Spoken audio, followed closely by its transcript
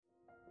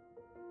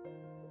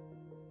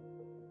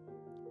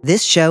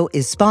This show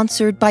is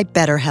sponsored by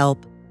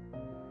BetterHelp.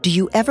 Do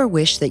you ever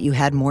wish that you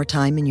had more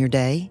time in your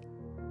day?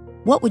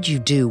 What would you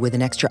do with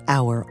an extra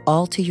hour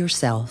all to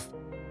yourself?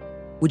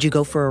 Would you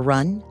go for a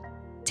run?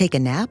 Take a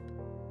nap?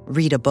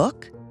 Read a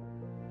book?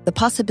 The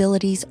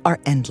possibilities are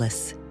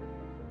endless.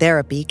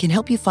 Therapy can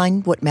help you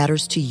find what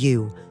matters to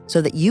you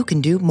so that you can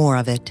do more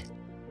of it.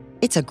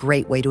 It's a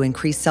great way to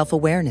increase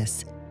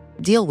self-awareness,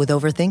 deal with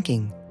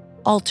overthinking,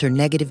 alter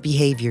negative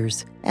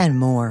behaviors, and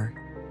more.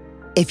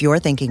 If you're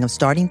thinking of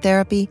starting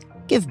therapy,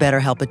 give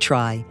BetterHelp a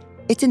try.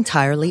 It's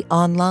entirely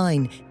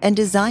online and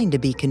designed to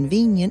be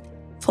convenient,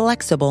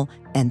 flexible,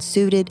 and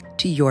suited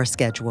to your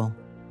schedule.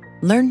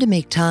 Learn to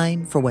make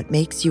time for what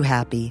makes you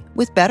happy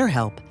with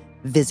BetterHelp.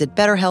 Visit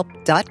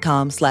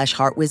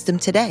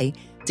BetterHelp.com/heartwisdom today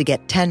to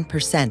get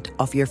 10%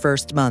 off your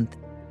first month.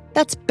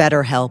 That's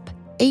BetterHelp,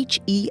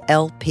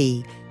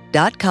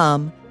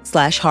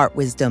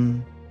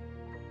 HELP.com/heartwisdom.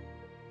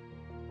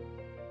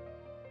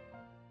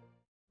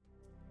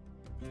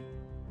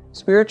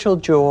 Spiritual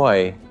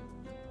joy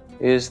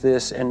is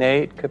this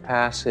innate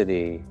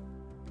capacity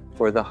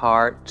for the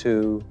heart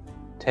to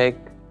take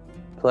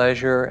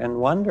pleasure and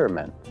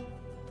wonderment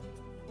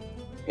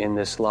in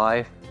this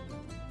life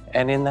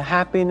and in the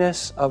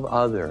happiness of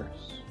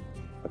others,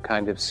 a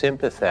kind of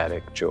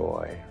sympathetic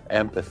joy,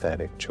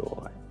 empathetic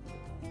joy.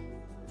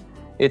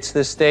 It's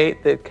the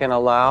state that can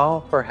allow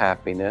for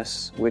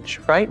happiness, which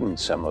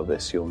frightens some of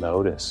us, you'll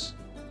notice.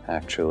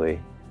 Actually,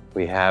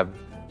 we have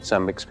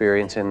some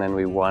experience and then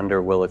we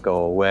wonder, will it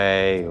go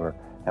away? Or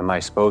am I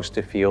supposed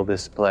to feel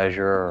this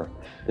pleasure or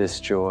this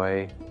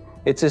joy?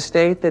 It's a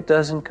state that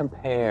doesn't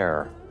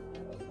compare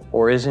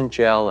or isn't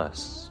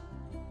jealous,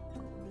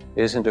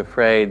 isn't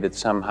afraid that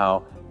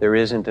somehow there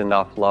isn't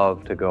enough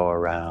love to go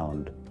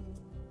around,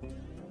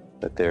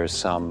 that there's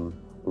some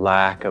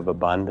lack of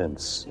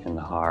abundance in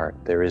the heart,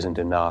 there isn't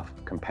enough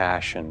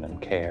compassion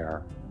and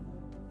care.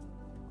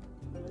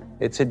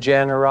 It's a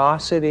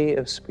generosity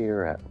of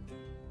spirit.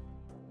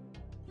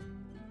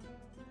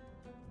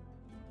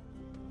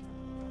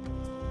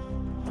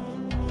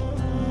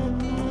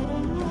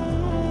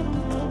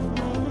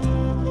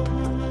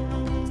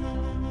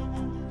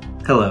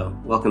 Hello,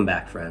 welcome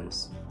back,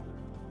 friends,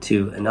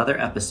 to another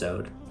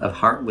episode of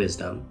Heart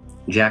Wisdom,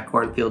 Jack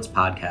Kornfield's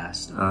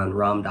podcast on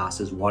Ram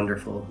Dass's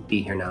wonderful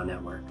Be Here Now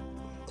network.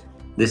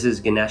 This is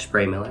Ganesh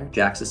Braymiller,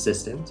 Jack's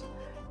assistant,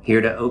 here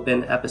to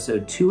open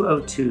episode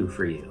 202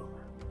 for you,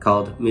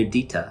 called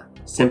Mudita,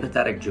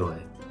 Sympathetic Joy,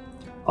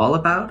 all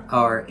about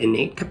our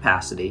innate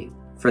capacity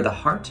for the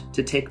heart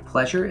to take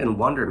pleasure and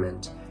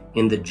wonderment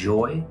in the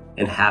joy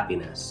and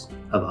happiness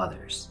of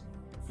others.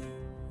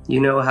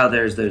 You know how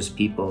there's those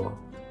people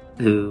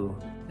who,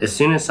 as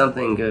soon as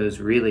something goes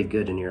really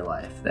good in your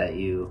life, that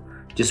you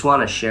just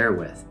want to share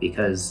with,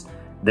 because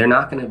they're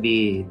not going to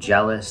be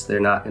jealous, they're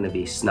not going to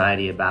be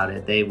snidey about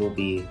it, they will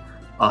be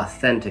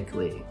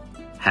authentically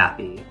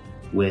happy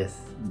with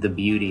the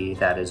beauty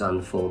that is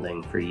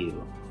unfolding for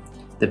you.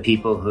 The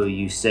people who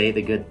you say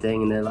the good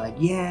thing and they're like,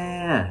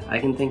 yeah, I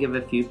can think of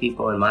a few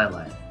people in my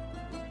life.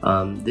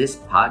 This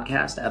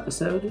podcast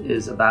episode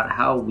is about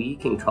how we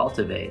can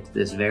cultivate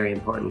this very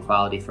important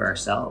quality for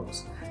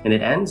ourselves. And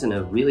it ends in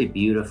a really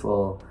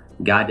beautiful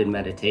guided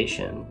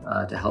meditation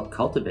to help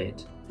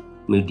cultivate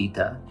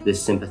mudita, this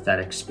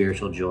sympathetic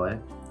spiritual joy,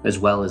 as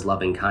well as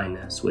loving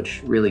kindness,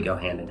 which really go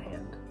hand in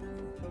hand.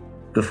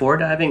 Before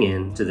diving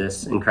into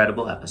this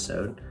incredible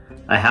episode,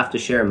 I have to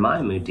share my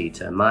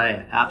mudita,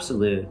 my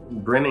absolute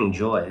brimming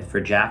joy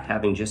for Jack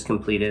having just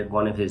completed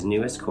one of his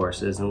newest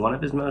courses and one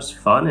of his most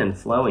fun and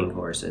flowing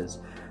courses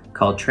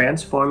called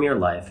Transform Your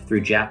Life Through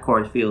Jack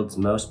Kornfield's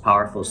Most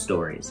Powerful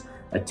Stories,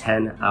 a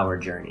 10-hour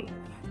journey.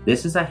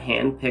 This is a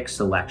hand-picked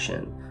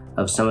selection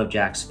of some of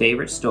Jack's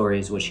favorite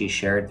stories which he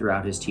shared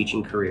throughout his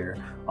teaching career,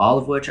 all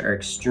of which are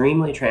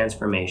extremely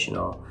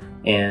transformational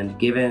and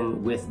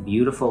given with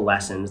beautiful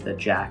lessons that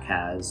Jack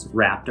has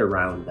wrapped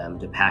around them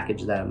to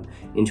package them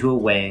into a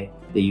way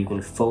that you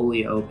can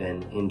fully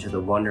open into the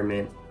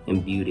wonderment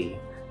and beauty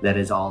that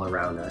is all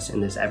around us in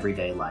this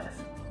everyday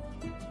life.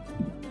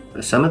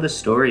 Some of the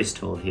stories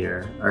told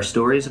here are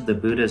stories of the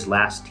Buddha's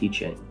last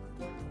teaching.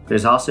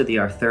 There's also the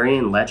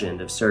Arthurian legend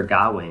of Sir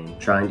Gawain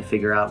trying to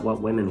figure out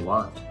what women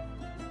want.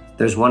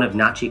 There's one of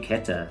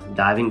Nachiketa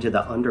diving to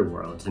the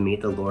underworld to meet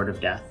the Lord of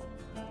Death.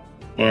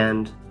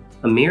 And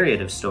a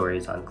myriad of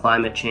stories on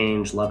climate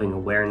change, loving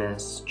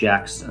awareness,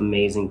 Jack's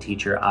amazing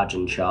teacher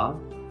Ajahn Chah,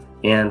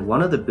 and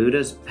one of the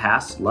Buddha's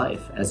past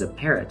life as a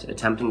parrot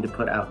attempting to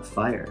put out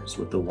fires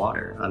with the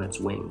water on its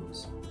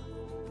wings.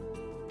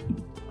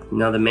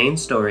 Now, the main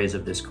stories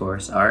of this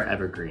course are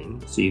evergreen,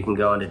 so you can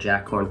go onto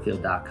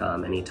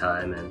jackkornfield.com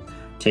anytime and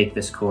take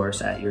this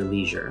course at your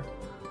leisure.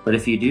 But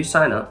if you do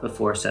sign up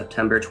before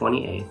September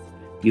 28th,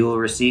 you will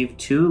receive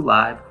 2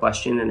 live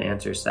question and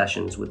answer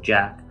sessions with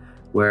Jack,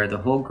 where the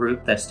whole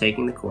group that's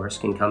taking the course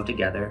can come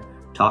together,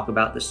 talk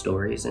about the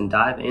stories, and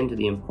dive into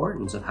the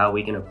importance of how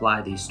we can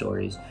apply these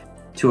stories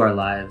to our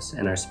lives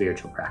and our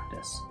spiritual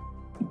practice.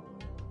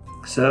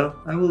 So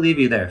I will leave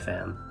you there,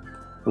 fam.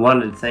 I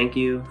wanted to thank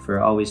you for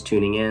always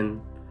tuning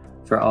in.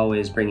 for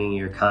always bringing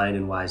your kind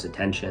and wise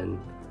attention.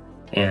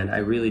 And I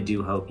really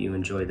do hope you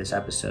enjoy this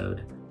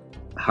episode.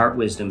 Heart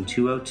Wisdom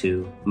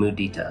 202,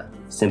 Mudita,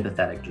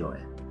 Sympathetic Joy.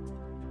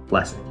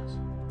 Blessings.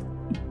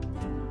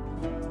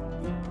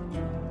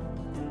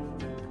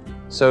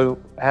 So,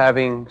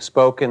 having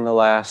spoken the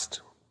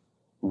last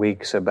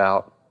weeks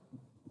about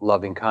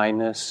loving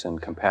kindness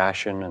and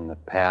compassion and the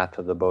path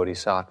of the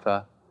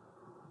Bodhisattva,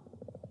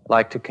 I'd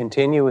like to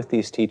continue with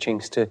these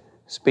teachings to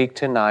speak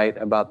tonight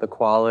about the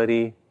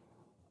quality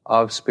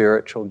of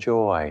spiritual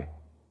joy,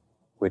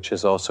 which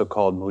is also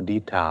called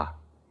mudita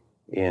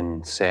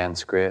in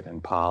Sanskrit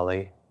and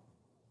Pali.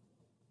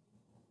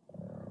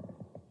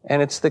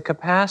 And it's the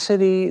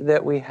capacity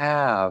that we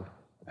have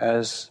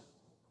as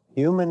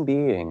human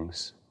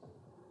beings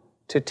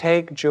to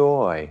take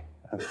joy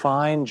and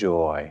find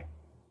joy,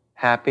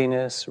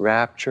 happiness,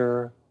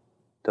 rapture,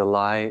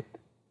 delight,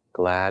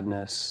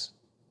 gladness,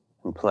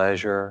 and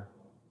pleasure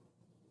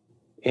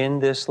in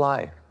this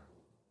life.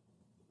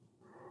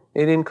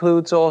 It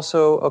includes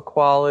also a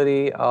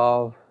quality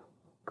of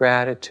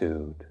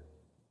gratitude.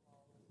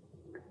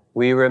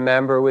 We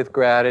remember with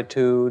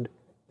gratitude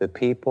the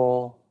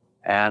people,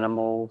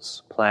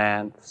 animals,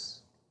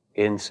 plants,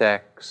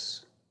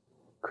 insects,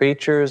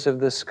 creatures of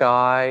the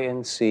sky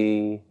and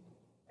sea,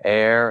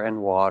 air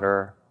and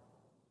water,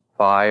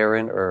 fire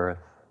and earth,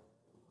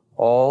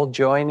 all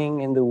joining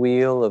in the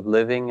wheel of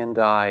living and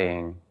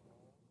dying,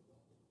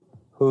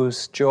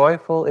 whose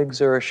joyful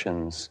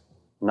exertions,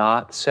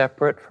 not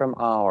separate from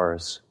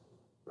ours,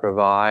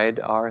 provide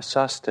our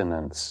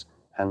sustenance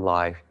and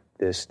life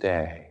this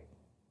day.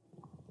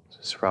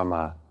 This is from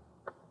a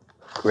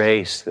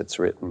grace that's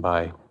written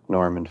by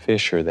Norman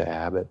Fisher, the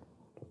abbot,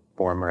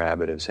 former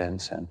abbot of Zen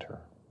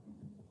Center.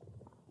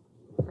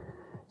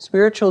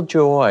 Spiritual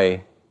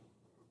joy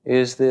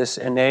is this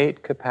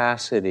innate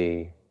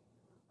capacity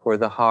for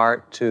the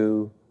heart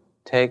to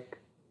take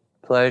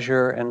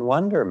pleasure and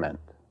wonderment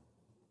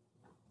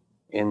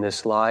in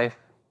this life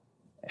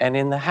and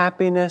in the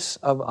happiness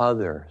of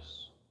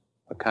others,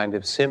 a kind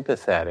of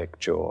sympathetic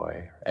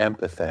joy,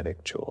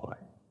 empathetic joy.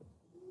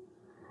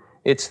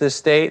 It's the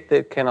state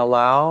that can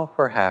allow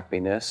for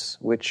happiness,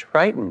 which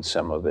frightens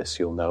some of us,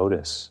 you'll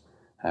notice,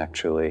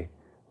 actually.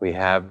 We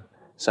have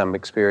some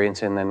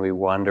experience and then we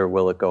wonder,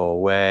 will it go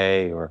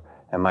away, or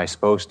am I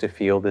supposed to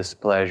feel this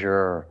pleasure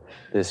or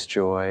this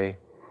joy?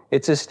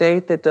 It's a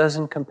state that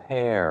doesn't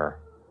compare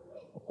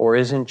or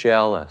isn't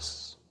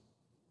jealous,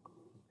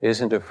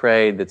 isn't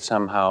afraid that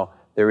somehow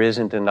there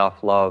isn't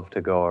enough love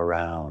to go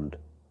around,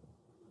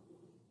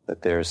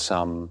 that there's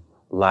some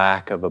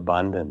lack of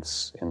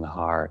abundance in the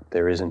heart,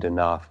 there isn't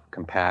enough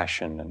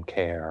compassion and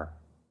care.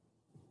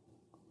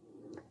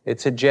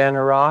 It's a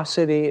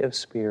generosity of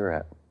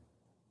spirit.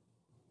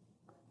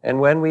 And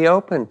when we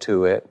open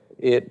to it,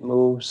 it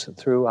moves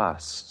through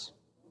us.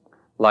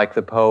 Like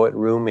the poet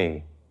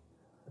Rumi,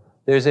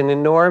 there's an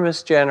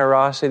enormous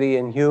generosity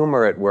and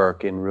humor at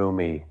work in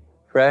Rumi,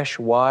 fresh,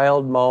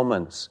 wild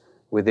moments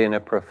within a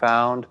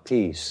profound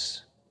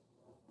peace,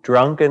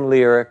 drunken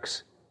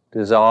lyrics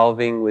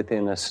dissolving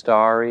within a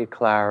starry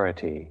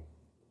clarity,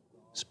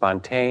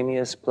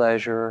 spontaneous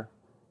pleasure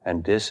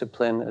and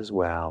discipline as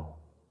well.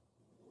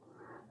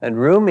 And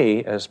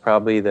Rumi, as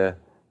probably the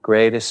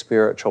greatest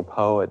spiritual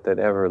poet that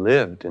ever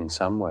lived in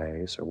some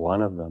ways, or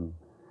one of them,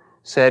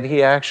 said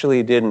he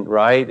actually didn't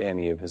write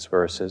any of his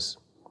verses.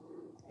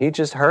 He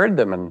just heard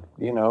them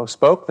and,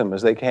 spoke them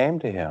as they came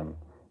to him.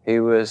 He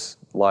was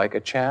like a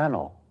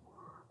channel,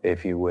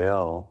 if you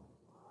will.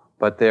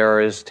 But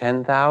there is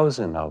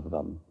 10,000 of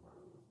them,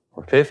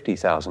 or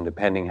 50,000,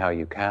 depending how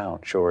you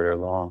count, short or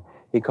long.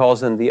 He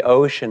calls them the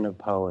ocean of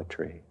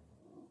poetry.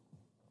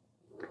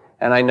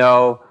 And I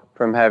know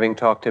from having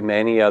talked to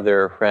many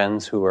other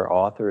friends who are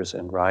authors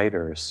and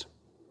writers,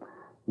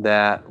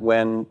 that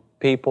when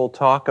people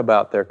talk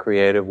about their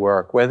creative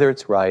work, whether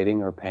it's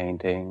writing or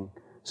painting,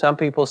 some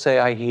people say,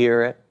 I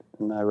hear it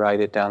and I write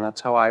it down.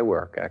 That's how I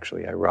work,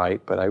 actually. I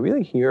write, but I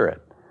really hear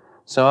it.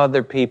 Some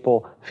other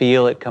people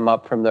feel it come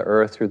up from the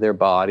earth through their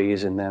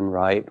bodies and then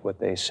write what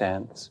they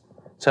sense.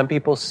 Some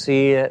people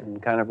see it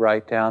and kind of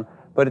write down,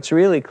 but it's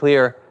really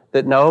clear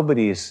that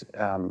nobody's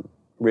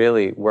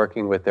really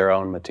working with their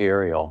own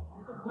material.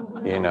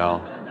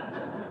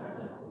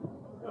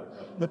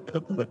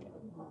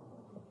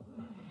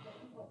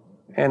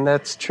 And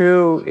that's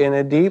true in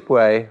a deep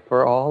way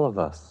for all of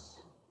us.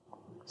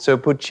 So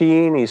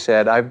Puccini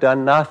said, I've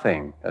done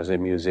nothing as a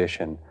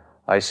musician.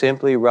 I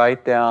simply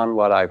write down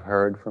what I've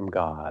heard from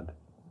God.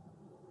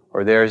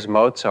 Or there's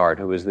Mozart,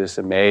 who was this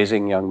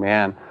amazing young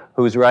man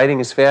who's writing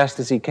as fast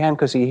as he can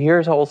because he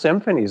hears whole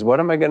symphonies. What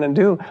am I going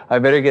to do? I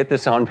better get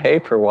this on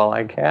paper while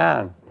I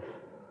can.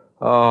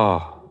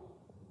 Oh,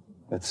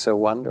 it's so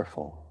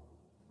wonderful.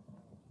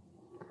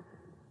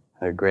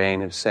 A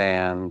grain of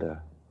sand.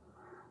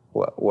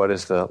 What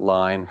is the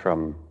line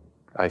from,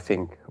 I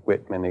think,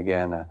 Whitman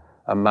again?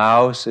 A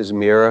mouse is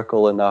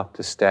miracle enough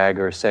to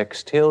stagger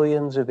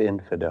sextillions of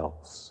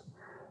infidels.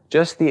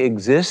 Just the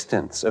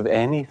existence of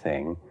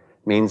anything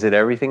means that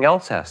everything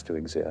else has to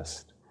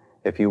exist.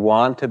 If you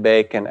want to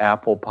bake an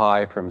apple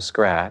pie from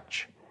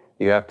scratch,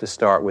 you have to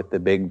start with the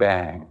Big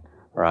Bang,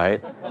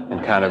 right?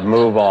 And kind of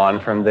move on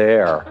from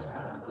there.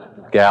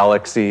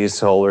 Galaxies,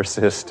 solar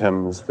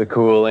systems, the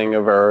cooling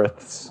of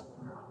Earths.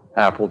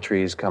 Apple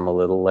trees come a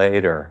little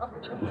later.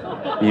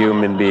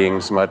 Human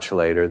beings much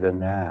later than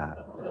that.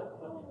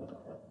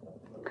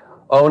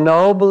 O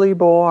nobly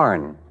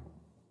born,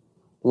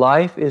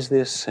 life is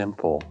this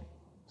simple,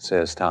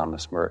 says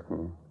Thomas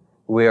Merton.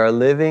 We are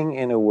living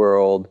in a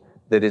world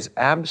that is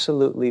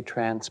absolutely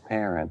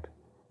transparent,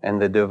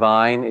 and the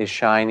divine is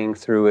shining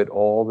through it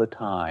all the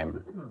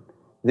time.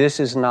 This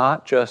is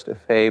not just a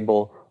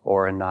fable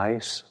or a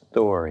nice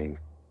story.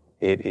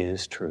 It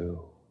is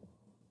true.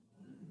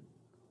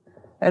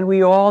 And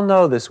we all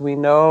know this. We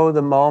know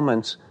the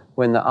moments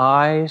when the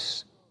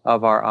eyes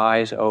of our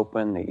eyes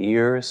open, the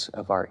ears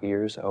of our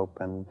ears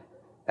open,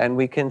 and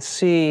we can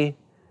see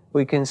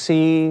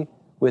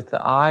with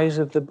the eyes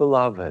of the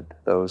beloved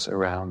those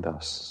around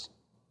us.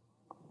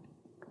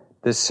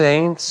 The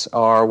saints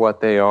are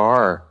what they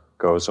are,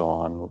 goes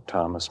on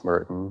Thomas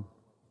Merton,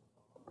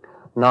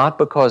 not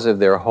because of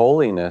their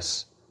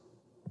holiness,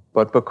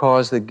 but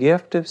because the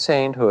gift of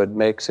sainthood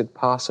makes it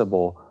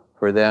possible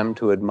for them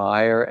to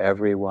admire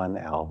everyone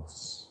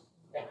else.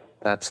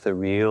 That's the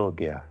real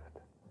gift,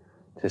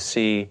 to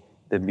see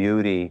the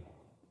beauty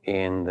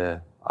in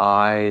the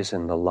eyes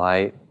and the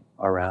light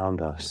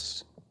around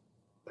us.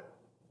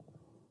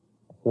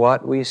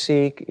 What we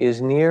seek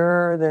is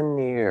nearer than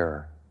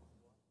near.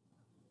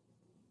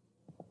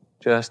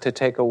 Just to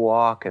take a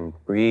walk and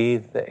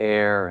breathe the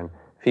air and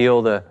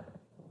feel the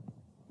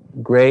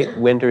great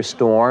winter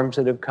storms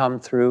that have come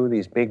through,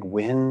 these big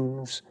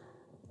winds,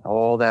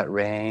 all that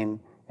rain,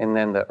 and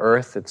then the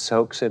earth that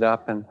soaks it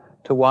up, and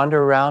to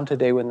wander around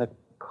today when the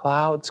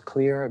clouds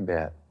clear a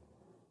bit.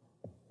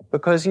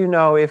 Because you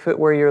know, if it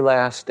were your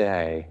last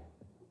day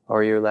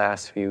or your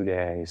last few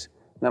days,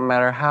 no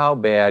matter how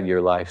bad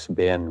your life's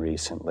been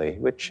recently,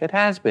 which it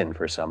has been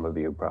for some of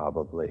you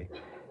probably,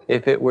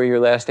 if it were your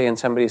last day and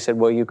somebody said,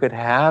 well, you could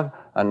have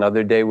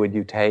another day, would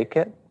you take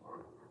it?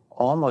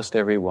 Almost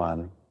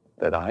everyone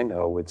that I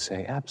know would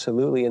say,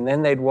 absolutely. And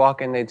then they'd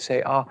walk and they'd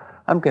say, oh,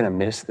 I'm going to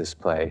miss this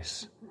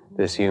place,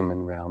 this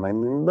human realm. I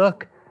mean,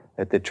 look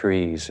at the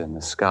trees and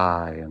the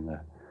sky and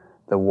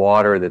the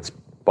water that's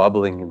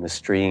bubbling in the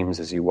streams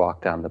as you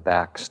walk down the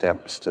back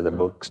steps to the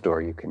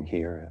bookstore. You can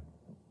hear it.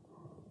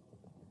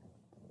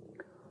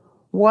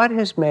 What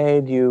has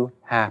made you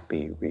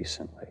happy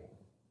recently?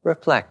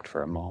 Reflect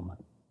for a moment.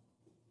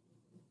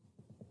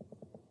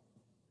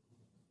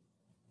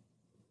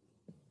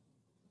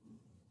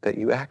 That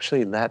you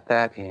actually let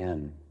that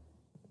in.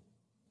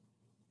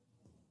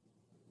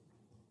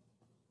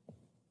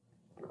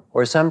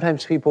 Or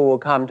sometimes people will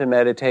come to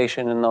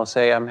meditation and they'll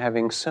say, I'm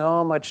having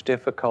so much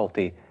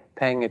difficulty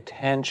paying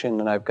attention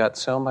and I've got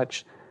so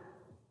much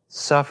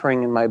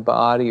suffering in my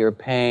body or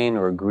pain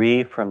or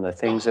grief from the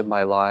things of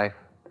my life.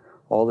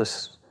 All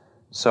the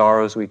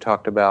sorrows we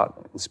talked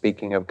about,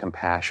 speaking of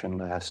compassion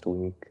last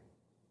week.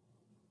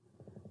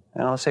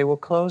 And I'll say, well,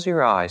 close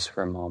your eyes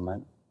for a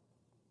moment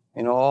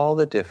in all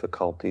the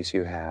difficulties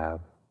you have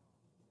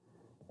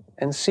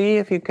and see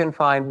if you can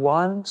find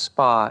one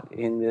spot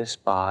in this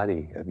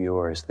body of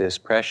yours, this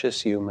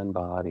precious human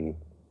body.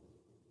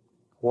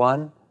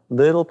 One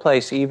little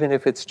place, even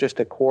if it's just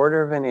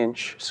 1/4 of an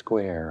inch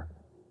square,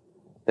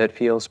 that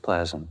feels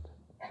pleasant.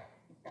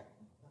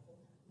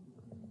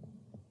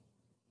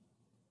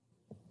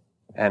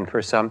 And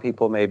for some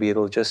people, maybe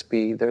it'll just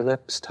be their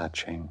lips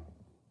touching,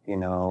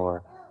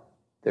 or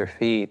their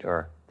feet,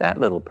 or that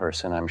little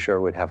person, I'm sure,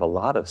 would have a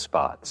lot of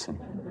spots in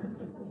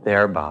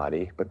their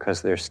body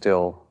because they're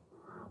still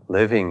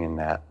living in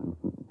that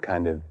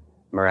kind of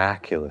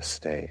miraculous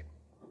state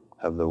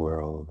of the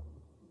world.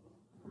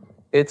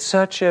 It's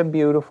such a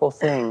beautiful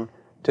thing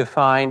to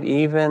find,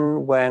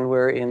 even when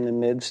we're in the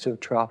midst of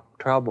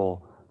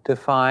trouble, to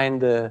find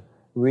the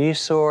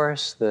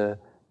resource, the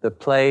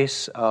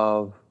place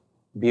of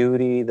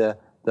beauty, the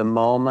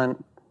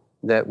moment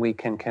that we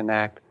can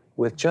connect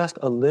with just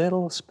a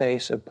little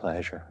space of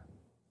pleasure.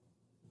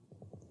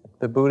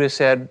 The Buddha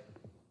said,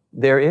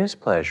 there is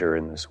pleasure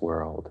in this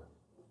world.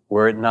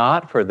 Were it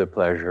not for the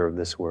pleasure of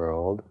this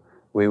world,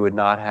 we would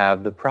not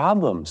have the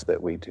problems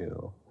that we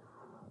do.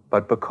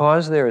 But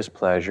because there is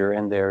pleasure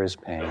and there is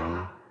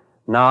pain,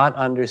 not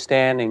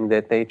understanding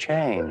that they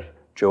change,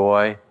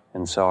 joy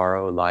and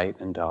sorrow, light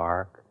and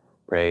dark,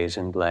 praise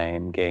and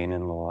blame, gain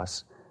and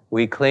loss,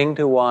 we cling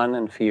to one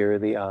and fear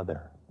the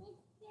other.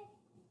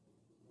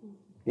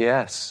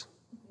 Yes,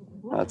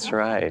 that's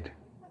right.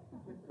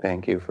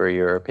 Thank you for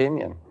your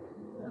opinion.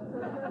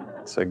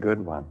 It's a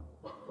good one.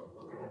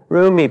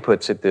 Rumi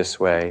puts it this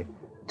way,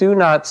 do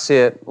not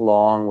sit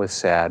long with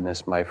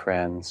sadness, my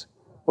friends.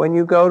 When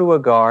you go to a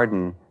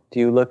garden, do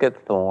you look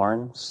at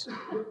thorns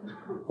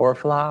or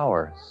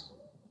flowers?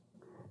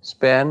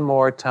 Spend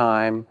more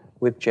time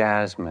with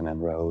jasmine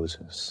and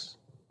roses.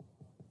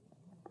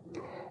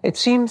 It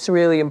seems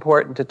really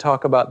important to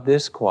talk about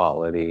this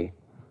quality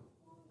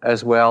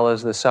as well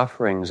as the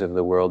sufferings of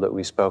the world that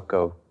we spoke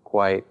of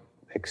quite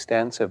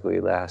extensively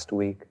last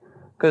week,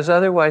 because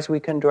otherwise we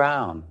can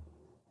drown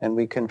and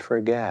we can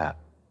forget.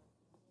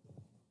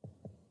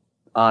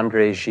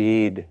 André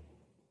Gide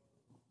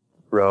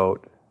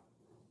wrote,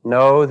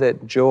 "Know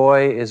that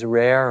joy is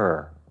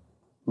rarer,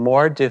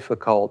 more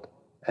difficult,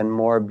 and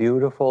more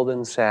beautiful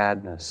than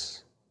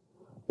sadness.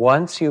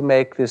 Once you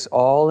make this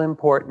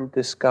all-important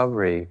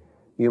discovery,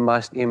 you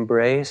must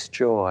embrace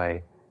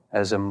joy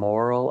as a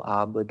moral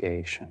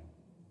obligation."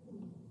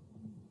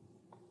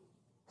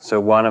 So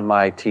one of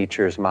my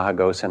teachers,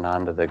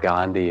 Mahagosananda, the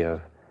Gandhi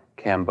of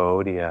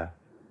Cambodia,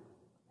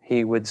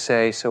 he would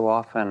say so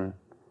often,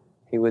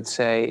 he would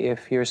say,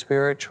 if your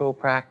spiritual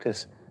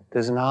practice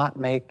does not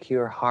make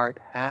your heart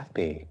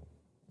happy,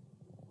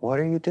 what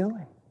are you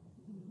doing?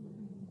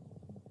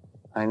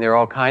 And there are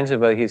all kinds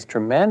of, he's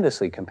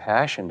tremendously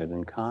compassionate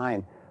and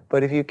kind,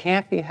 but if you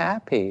can't be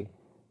happy,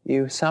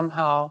 you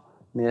somehow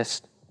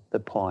missed the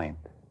point.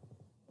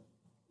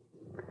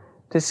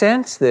 To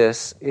sense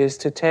this is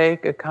to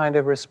take a kind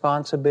of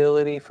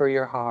responsibility for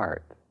your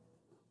heart,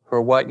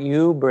 for what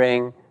you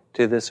bring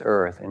to this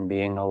earth in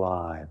being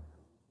alive.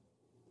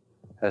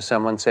 As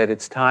someone said,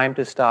 it's time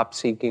to stop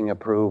seeking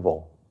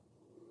approval.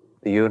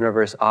 The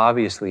universe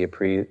obviously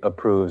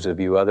approves of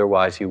you,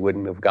 otherwise you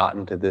wouldn't have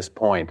gotten to this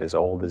point as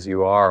old as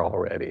you are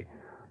already,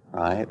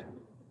 right?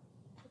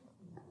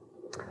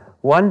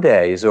 One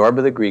day,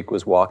 Zorba the Greek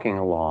was walking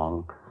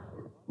along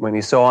when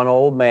he saw an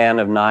old man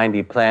of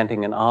 90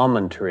 planting an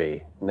almond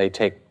tree, and they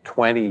take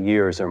 20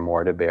 years or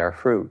more to bear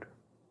fruit.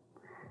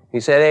 He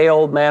said, "Hey,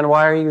 old man,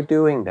 why are you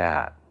doing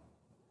that?"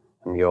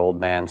 And the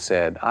old man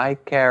said, "I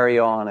carry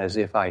on as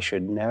if I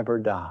should never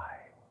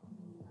die."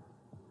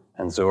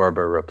 And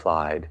Zorba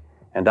replied,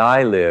 "And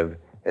I live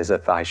as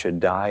if I should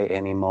die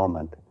any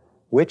moment.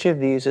 Which of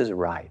these is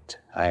right,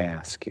 I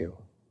ask you?"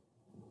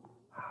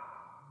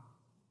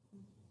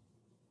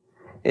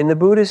 In the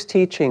Buddhist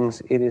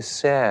teachings, it is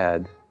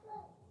said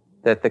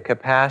that the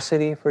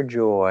capacity for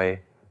joy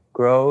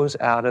grows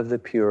out of the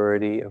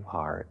purity of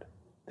heart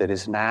that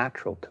is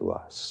natural to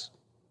us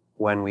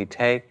when we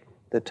take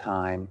the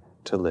time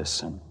to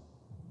listen.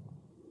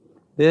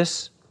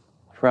 This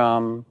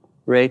from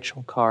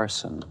Rachel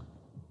Carson.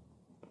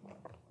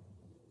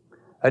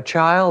 A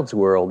child's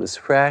world is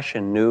fresh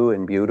and new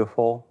and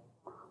beautiful,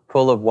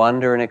 full of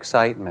wonder and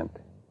excitement.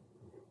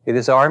 It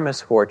is our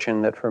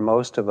misfortune that for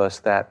most of us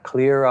that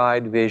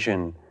clear-eyed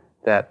vision,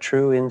 that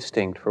true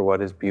instinct for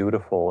what is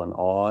beautiful and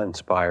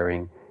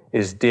awe-inspiring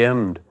is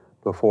dimmed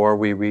before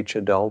we reach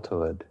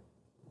adulthood.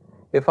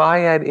 If I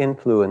had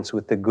influence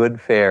with the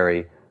good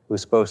fairy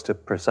who's supposed to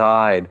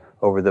preside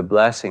over the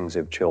blessings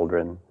of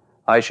children,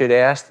 I should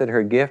ask that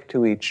her gift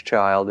to each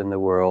child in the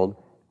world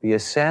be a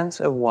sense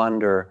of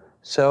wonder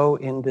so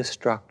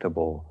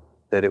indestructible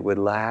that it would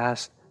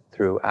last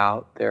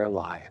throughout their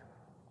life.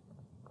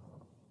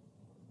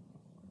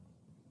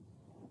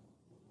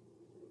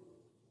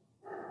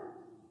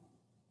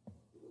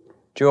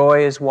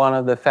 Joy is one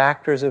of the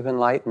factors of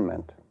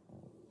enlightenment.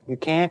 You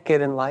can't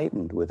get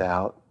enlightened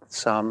without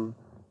some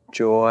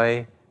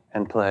joy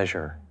and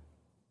pleasure.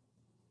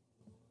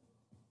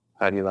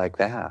 How do you like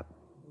that?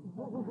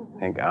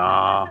 Think,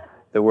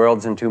 the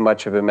world's in too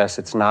much of a mess.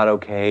 It's not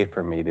okay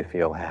for me to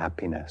feel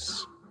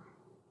happiness.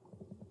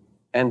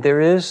 And there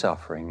is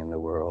suffering in the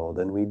world,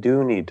 and we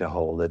do need to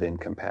hold it in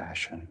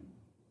compassion.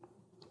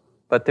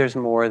 But there's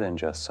more than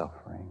just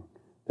suffering.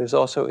 There's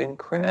also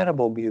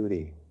incredible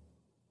beauty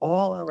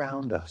all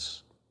around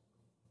us.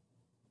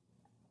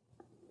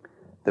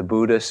 The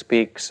Buddha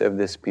speaks of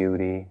this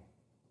beauty.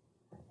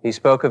 He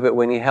spoke of it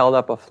when he held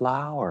up a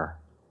flower.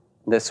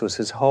 This was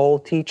his whole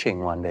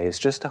teaching one day, is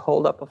just to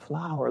hold up a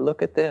flower.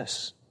 Look at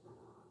this.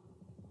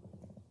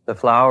 The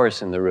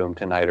flowers in the room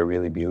tonight are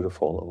really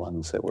beautiful, the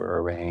ones that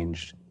were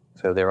arranged.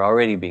 So they're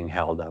already being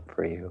held up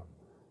for you.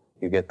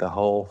 You get the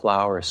whole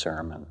flower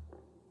sermon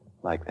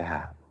like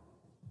that.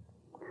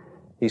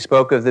 He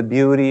spoke of the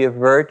beauty of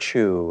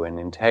virtue and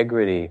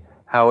integrity,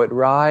 how it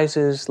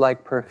rises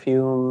like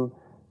perfume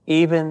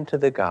even to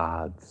the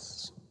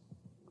gods.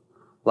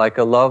 Like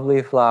a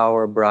lovely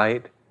flower,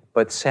 bright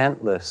but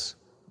scentless,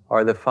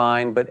 are the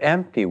fine but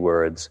empty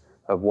words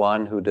of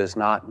one who does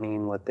not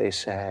mean what they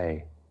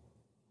say.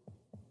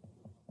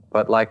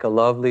 But like a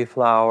lovely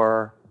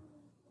flower,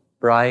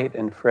 bright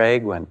and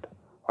fragrant,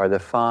 are the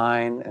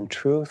fine and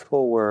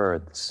truthful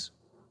words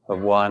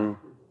of one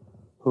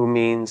who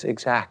means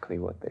exactly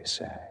what they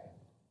say.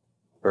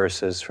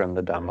 Verses from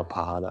the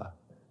Dhammapada.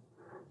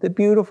 The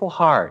beautiful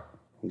heart,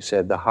 he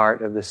said, the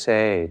heart of the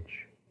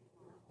sage,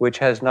 which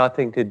has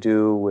nothing to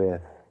do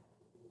with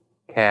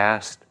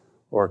caste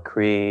or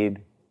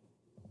creed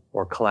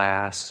or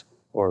class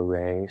or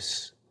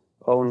race.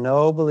 O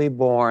nobly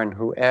born,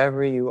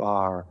 whoever you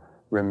are,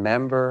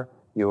 remember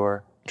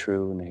your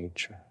true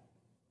nature.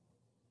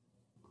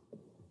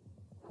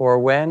 For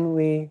when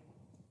we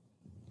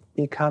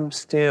become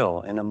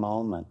still in a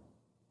moment,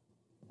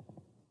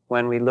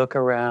 when we look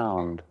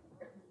around,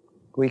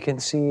 we can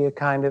see a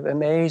kind of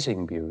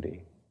amazing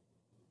beauty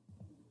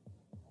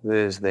that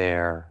is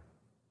there.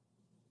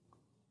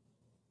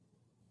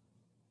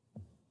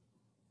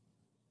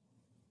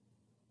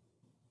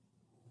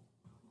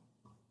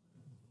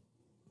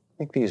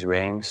 think these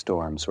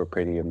rainstorms were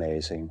pretty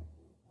amazing.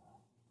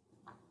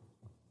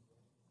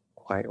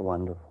 Quite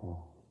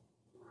wonderful.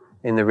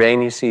 In the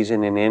rainy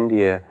season in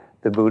India,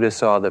 the Buddha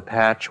saw the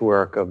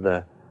patchwork of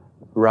the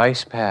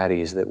rice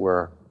paddies that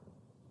were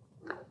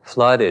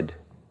flooded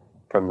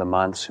from the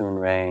monsoon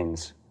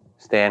rains,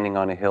 standing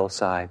on a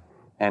hillside.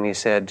 And he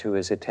said to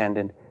his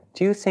attendant,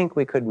 "Do you think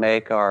we could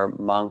make our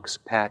monks'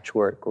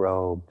 patchwork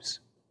robes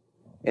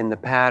in the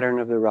pattern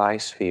of the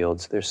rice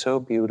fields? They're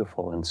so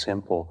beautiful and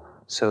simple,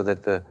 so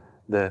that the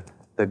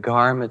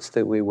garments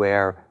that we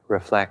wear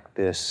reflect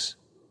this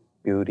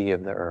beauty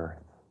of the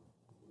earth."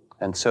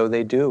 And so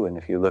they do. And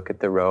if you look at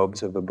the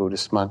robes of a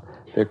Buddhist monk,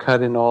 they're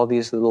cut in all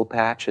these little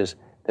patches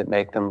that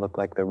make them look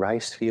like the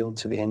rice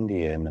fields of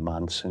India in the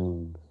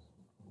monsoons.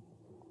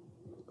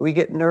 We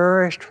get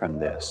nourished from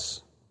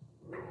this.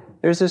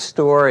 There's a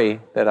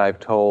story that I've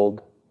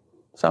told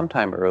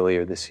sometime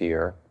earlier this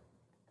year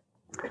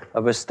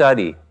of a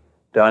study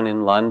done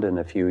in London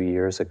a few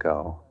years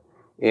ago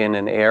in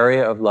an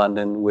area of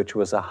London which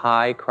was a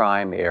high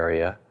crime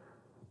area.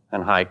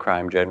 And high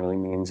crime generally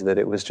means that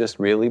it was just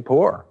really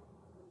poor.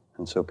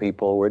 And so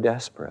people were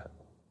desperate.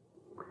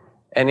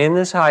 And in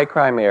this high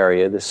crime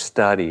area, the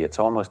study, it's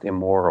almost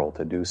immoral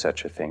to do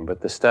such a thing,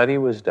 but the study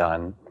was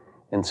done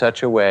in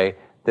such a way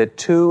that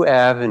two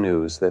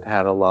avenues that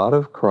had a lot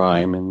of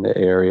crime in the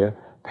area,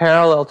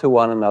 parallel to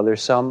one another,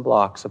 some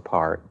blocks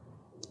apart,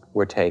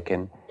 were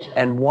taken.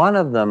 And one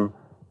of them,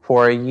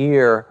 for a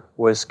year,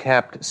 was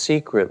kept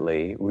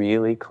secretly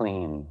really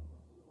clean.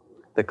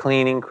 The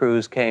cleaning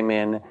crews came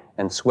in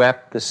and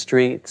swept the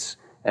streets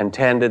and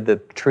tended the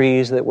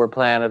trees that were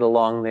planted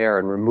along there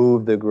and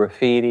removed the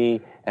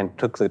graffiti and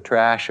took the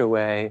trash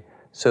away,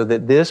 so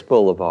that this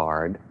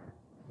boulevard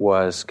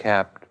was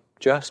kept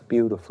just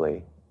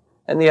beautifully.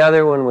 And the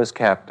other one was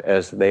kept,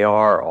 as they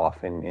are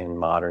often in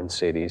modern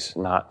cities,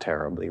 not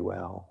terribly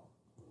well.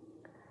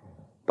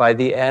 By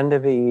the end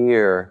of a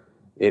year,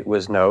 it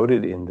was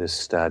noted in this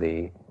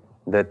study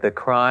that the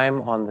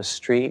crime on the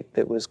street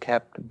that was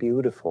kept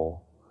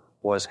beautiful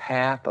was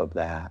half of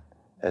that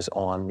as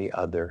on the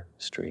other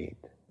street.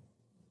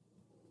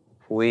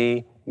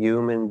 We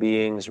human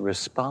beings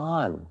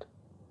respond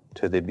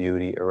to the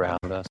beauty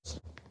around us.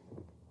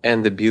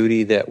 And the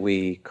beauty that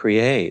we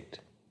create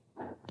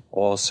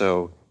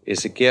also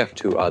is a gift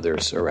to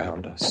others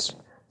around us.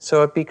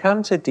 So it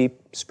becomes a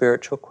deep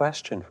spiritual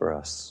question for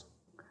us.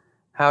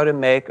 How to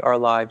make our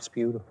lives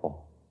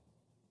beautiful.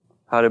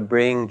 How to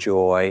bring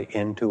joy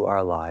into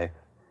our life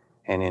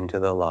and into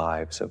the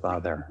lives of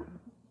others.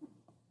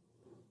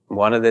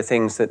 One of the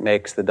things that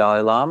makes the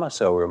Dalai Lama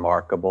so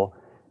remarkable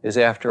is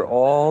after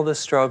all the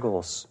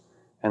struggles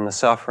and the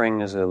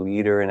suffering as a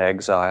leader in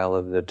exile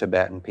of the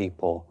Tibetan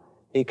people,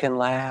 he can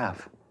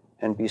laugh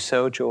and be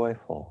so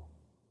joyful.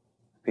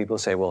 People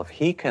say, well, if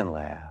he can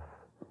laugh,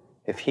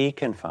 if he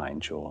can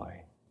find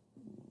joy,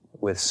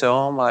 with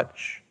so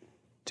much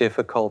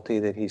difficulty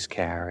that he's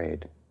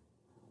carried,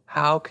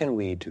 how can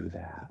we do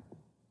that?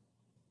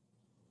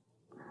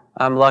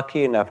 I'm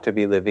lucky enough to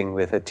be living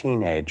with a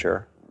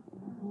teenager.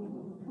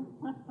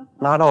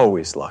 Not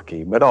always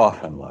lucky, but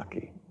often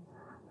lucky.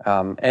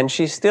 And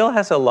she still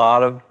has a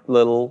lot of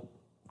little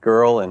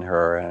girl in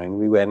her. I mean,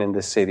 we went in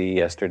the city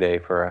yesterday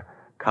for a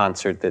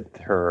concert that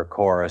her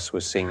chorus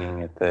was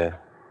singing at the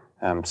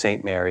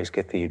St. Mary's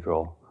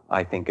Cathedral.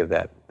 I think of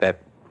that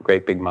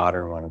great big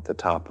modern one at the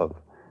top of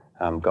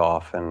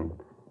Gough and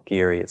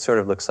Geary. It sort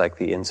of looks like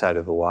the inside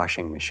of the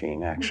washing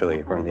machine,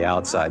 actually, from the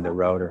outside, the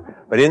rotor.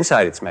 But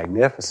inside, it's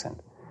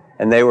magnificent.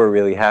 And they were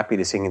really happy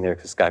to sing in there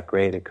because it's got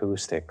great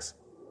acoustics.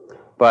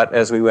 But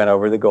as we went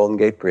over the Golden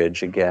Gate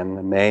Bridge, again,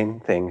 the main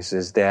thing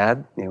is,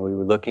 Dad, we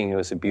were looking, it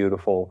was a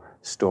beautiful,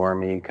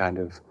 stormy kind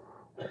of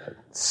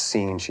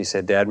scene. She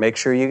said, Dad, make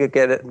sure you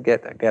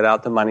get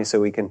out the money so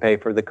we can pay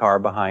for the car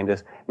behind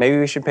us. Maybe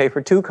we should pay for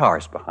 2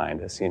 cars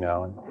behind us,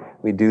 And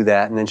we do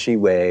that, and then she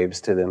waves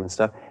to them and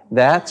stuff.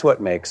 That's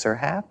what makes her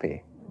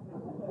happy.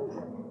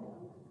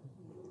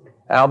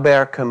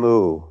 Albert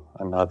Camus,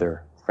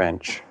 another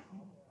French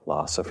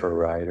philosopher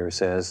writer,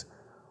 says,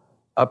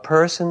 a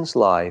person's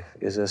life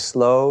is a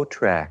slow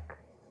trek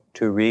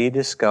to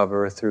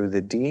rediscover through the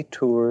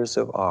detours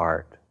of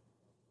art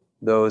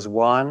those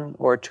 1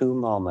 or 2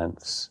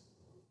 moments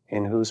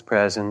in whose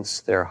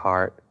presence their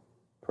heart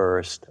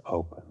first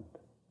opened.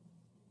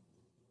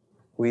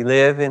 We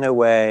live in a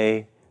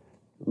way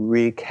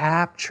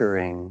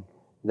recapturing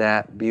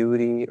that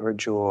beauty or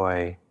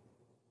joy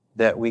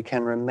that we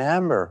can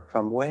remember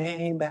from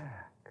way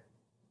back,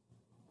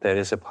 that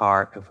is a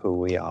part of who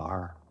we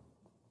are.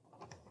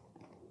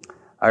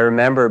 I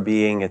remember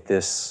being at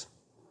this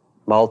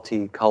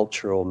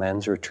multicultural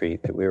men's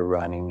retreat that we were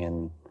running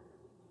in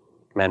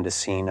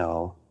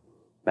Mendocino,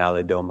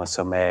 Malidoma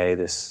Somé,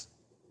 this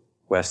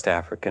West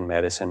African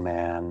medicine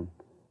man,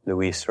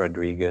 Luis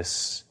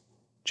Rodriguez,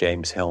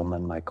 James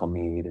Hillman, Michael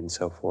Mead, and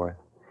so forth.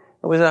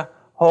 It was a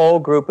whole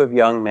group of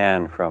young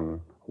men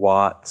from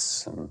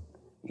Watts and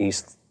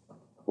East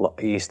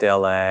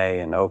LA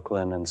and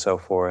Oakland and so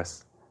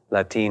forth,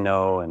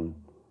 Latino and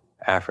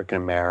African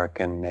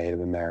American,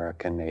 Native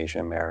American,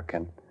 Asian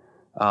American,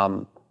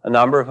 a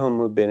number of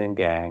whom had been in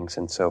gangs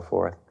and so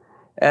forth.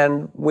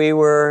 And we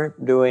were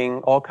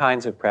doing all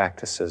kinds of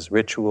practices,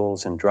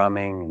 rituals and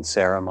drumming and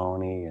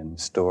ceremony and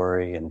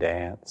story and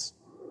dance.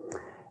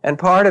 And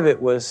part of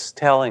it was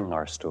telling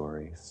our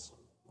stories.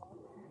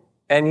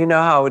 And you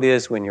know how it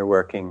is when you're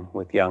working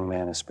with young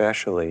men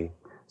especially.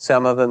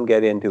 Some of them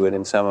get into it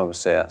and some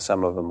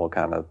of them will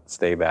kind of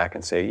stay back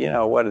and say,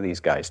 what are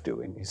these guys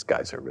doing? These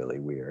guys are really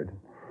weird.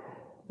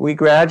 We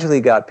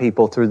gradually got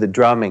people through the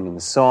drumming and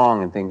the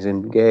song and things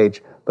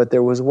engaged, but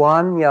there was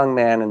one young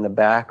man in the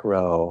back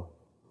row.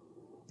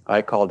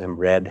 I called him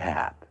Red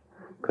Hat,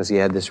 because he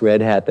had this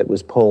red hat that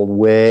was pulled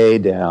way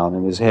down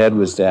and his head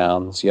was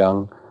down, this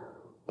young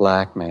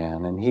black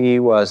man, and he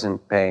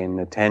wasn't paying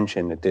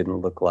attention, it didn't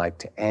look like,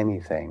 to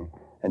anything,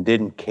 and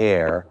didn't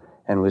care,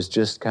 and was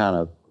just kind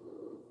of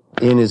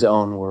in his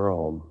own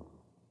world.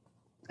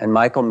 And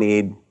Michael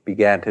Meade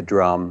began to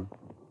drum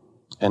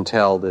and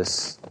tell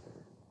this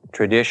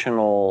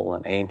traditional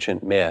and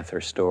ancient myth or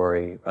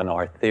story, an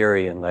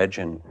Arthurian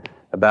legend,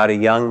 about a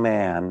young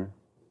man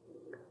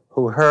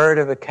who heard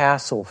of a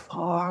castle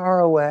far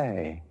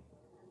away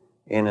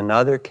in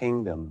another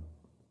kingdom.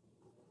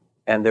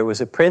 And there was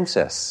a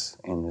princess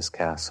in this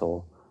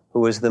castle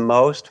who was the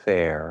most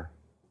fair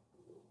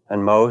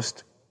and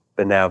most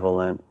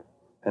benevolent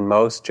and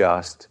most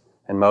just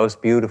and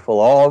most beautiful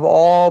of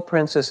all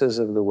princesses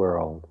of the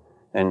world.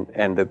 And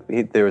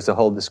there was a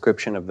whole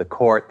description of the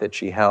court that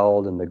she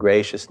held and the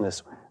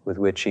graciousness with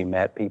which she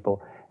met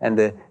people.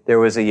 And there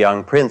was a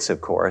young prince, of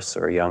course,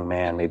 or a young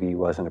man. Maybe he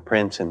wasn't a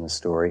prince in the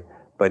story.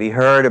 But he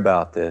heard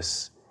about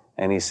this,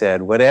 and he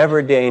said,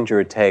 whatever danger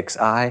it takes,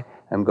 I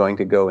am going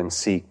to go and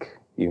seek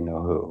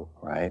you-know-who,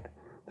 right?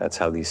 That's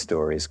how these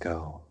stories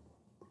go.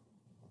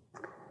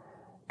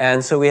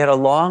 And so we had a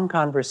long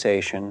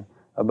conversation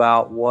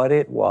about what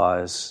it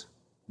was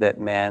that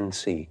men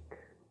seek.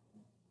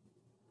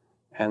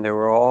 And there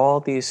were all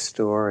these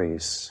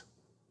stories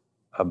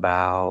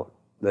about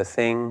the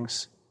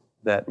things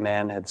that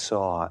men had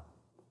sought.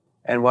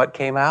 And what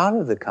came out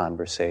of the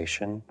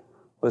conversation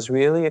was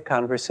really a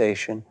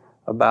conversation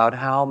about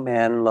how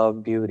men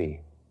love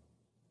beauty.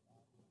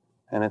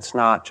 And it's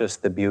not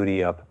just the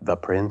beauty of the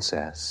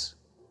princess,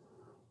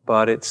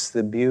 but it's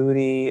the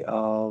beauty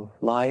of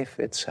life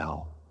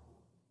itself.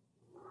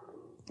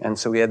 And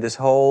so we had this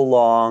whole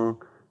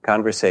long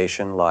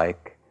conversation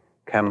like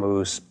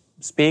Camus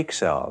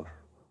speaks of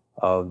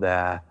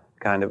the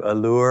kind of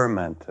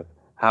allurement of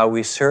how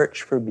we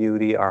search for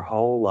beauty our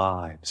whole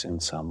lives in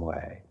some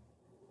way.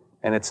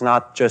 And it's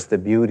not just the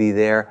beauty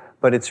there,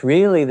 but it's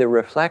really the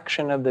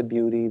reflection of the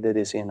beauty that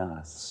is in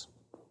us.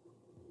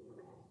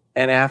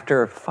 And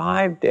after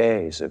 5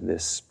 days of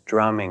this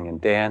drumming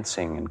and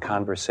dancing and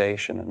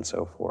conversation and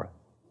so forth,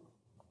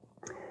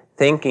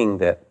 thinking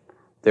that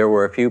there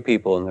were a few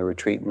people in the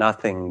retreat,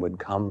 nothing would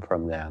come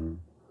from them,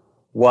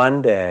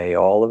 one day,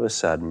 all of a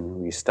sudden,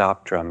 we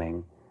stopped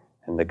drumming,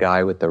 and the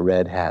guy with the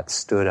red hat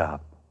stood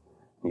up.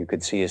 You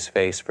could see his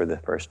face for the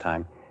first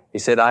time. He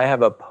said, I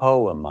have a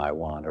poem I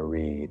want to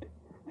read.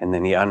 And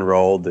then he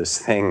unrolled this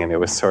thing, and it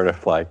was sort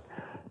of like,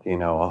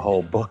 a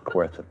whole book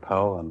worth of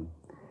poem.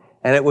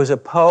 And it was a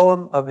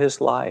poem of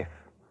his life,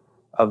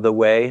 of the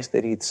ways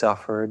that he'd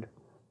suffered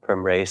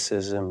from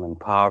racism and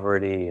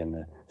poverty and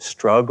the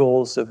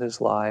struggles of his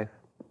life.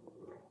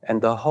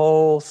 And the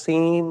whole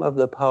theme of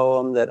the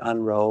poem that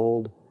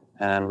unrolled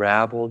and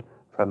unraveled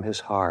from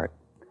his heart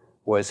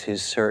was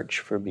his search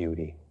for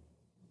beauty.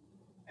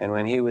 And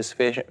when he was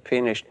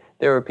finished,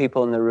 there were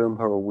people in the room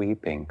who were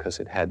weeping because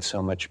it had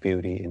so much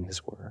beauty in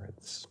his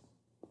words.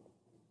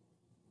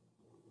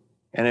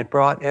 And it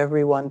brought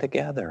everyone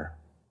together.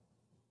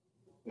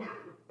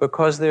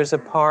 Because there's a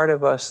part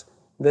of us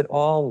that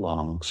all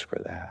longs for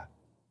that.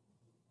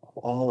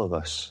 All of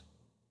us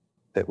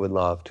that would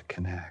love to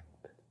connect.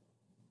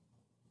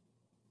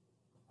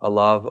 A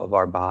love of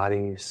our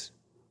bodies,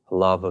 a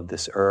love of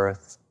this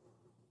earth,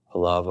 a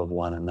love of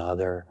one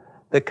another.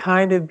 The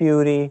kind of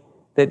beauty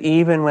that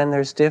even when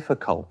there's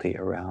difficulty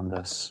around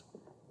us,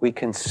 we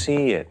can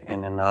see it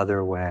in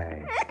another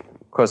way.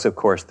 Because, of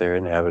course, there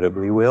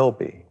inevitably will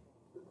be.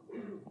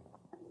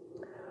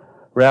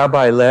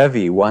 Rabbi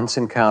Levi once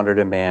encountered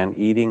a man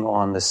eating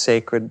on the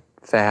sacred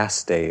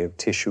fast day of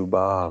Tishu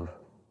B'Av.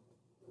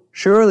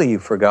 Surely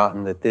you've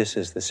forgotten that this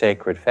is the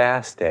sacred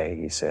fast day,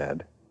 he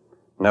said.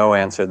 No,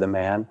 answered the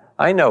man,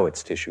 I know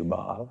it's Tishu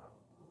B'Av.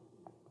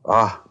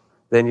 Ah,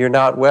 then you're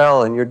not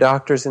well and your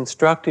doctor's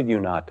instructed you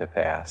not to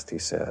fast, he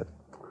said.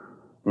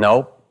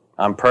 Nope,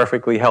 I'm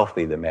perfectly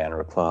healthy, the man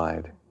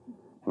replied.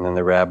 And then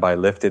the rabbi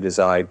lifted his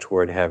eye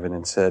toward heaven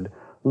and said,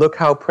 Look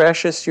how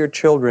precious your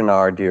children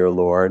are, dear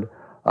Lord.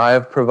 I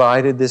have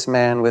provided this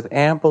man with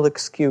ample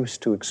excuse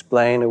to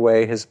explain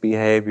away his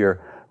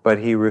behavior, but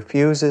he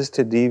refuses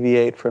to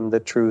deviate from the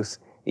truth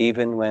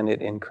even when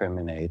it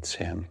incriminates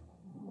him.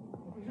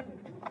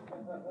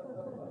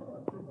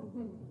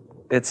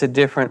 It's a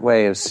different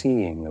way of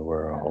seeing the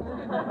world,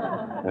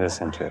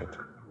 isn't it?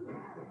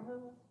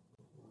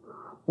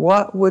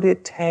 What would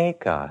it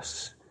take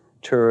us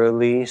to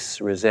release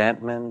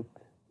resentment,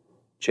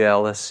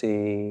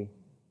 jealousy,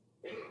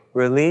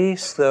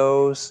 Release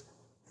those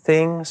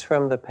things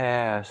from the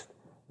past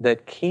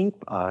that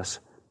keep us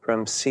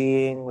from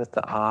seeing with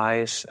the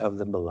eyes of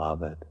the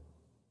beloved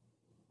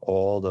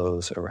all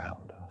those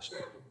around us.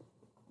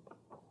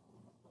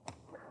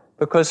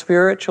 Because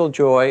spiritual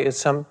joy is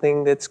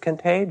something that's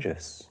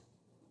contagious.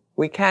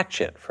 We catch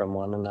it from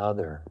one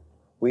another.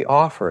 We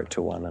offer it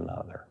to one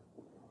another.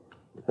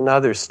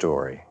 Another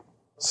story,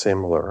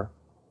 similar.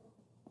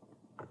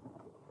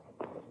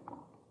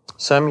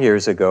 Some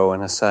years ago,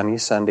 on a sunny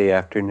Sunday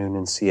afternoon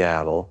in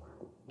Seattle,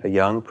 a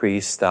young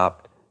priest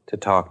stopped to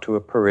talk to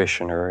a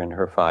parishioner and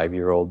her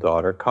 5-year-old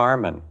daughter,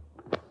 Carmen.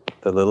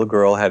 The little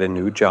girl had a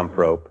new jump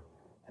rope,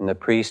 and the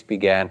priest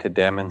began to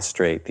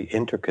demonstrate the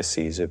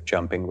intricacies of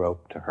jumping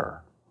rope to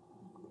her.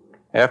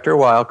 After a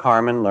while,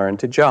 Carmen learned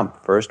to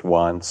jump, first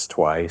once,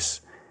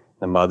 twice.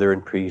 The mother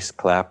and priest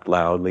clapped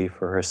loudly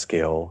for her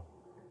skill,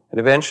 and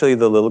eventually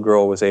the little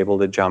girl was able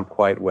to jump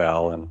quite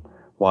well and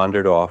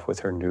wandered off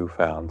with her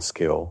newfound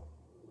skill.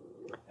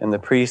 And the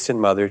priest and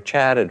mother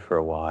chatted for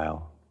a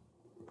while,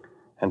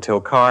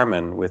 until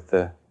Carmen, with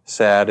the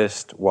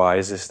saddest,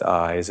 wisest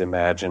eyes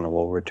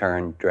imaginable,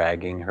 returned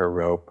dragging her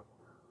rope.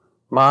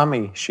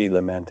 "Mommy," she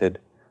lamented,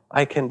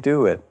 "I can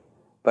do it,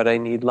 but I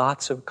need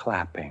lots of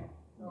clapping."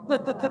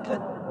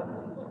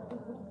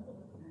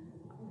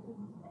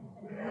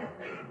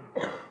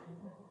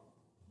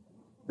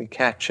 We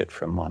catch it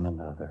from one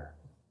another.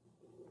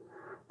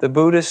 The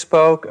Buddha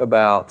spoke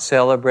about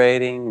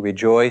celebrating,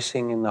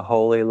 rejoicing in the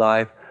holy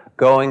life,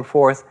 going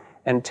forth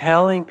and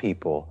telling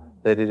people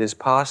that it is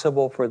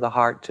possible for the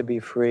heart to be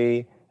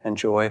free and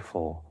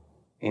joyful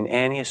in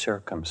any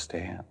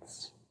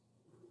circumstance.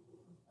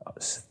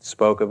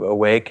 Spoke of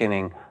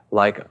awakening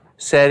like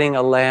setting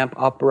a lamp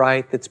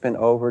upright that's been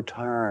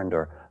overturned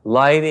or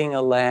lighting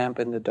a lamp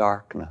in the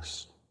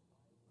darkness.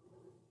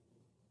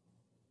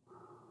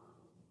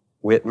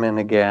 Whitman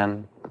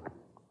again,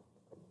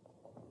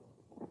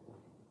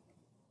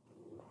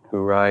 who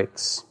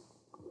writes,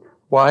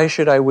 "Why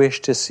should I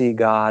wish to see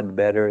God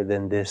better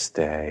than this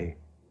day?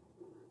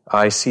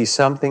 I see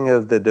something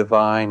of the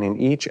divine in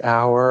each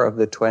hour of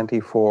the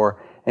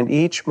 24 and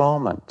each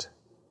moment.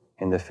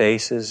 In the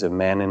faces of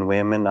men and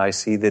women, I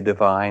see the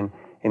divine,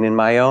 and in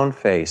my own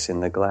face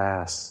in the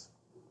glass.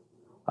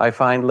 I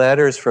find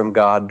letters from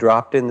God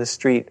dropped in the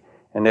street,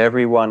 and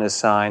every one is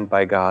signed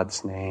by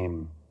God's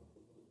name.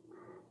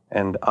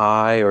 And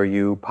I or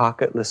you,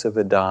 pocketless of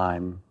a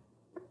dime,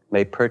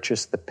 may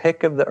purchase the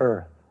pick of the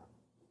earth.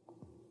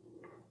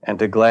 And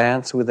to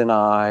glance with an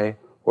eye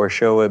or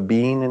show a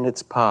bean in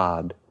its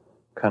pod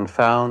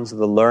confounds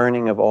the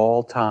learning of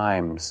all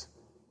times,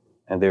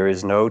 and there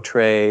is no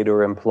trade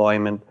or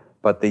employment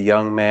but the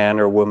young man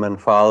or woman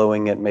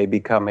following it may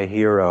become a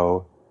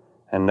hero,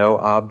 and no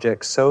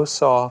object so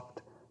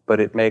soft but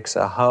it makes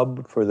a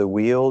hub for the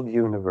wheeled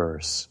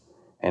universe,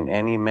 and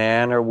any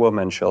man or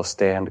woman shall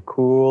stand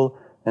cool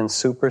and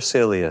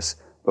supercilious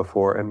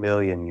before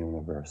 1,000,000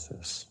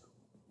 universes."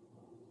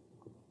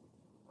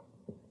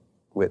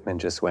 Whitman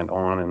just went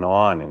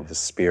on in his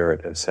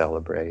spirit of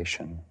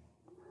celebration.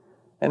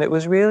 And it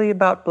was really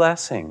about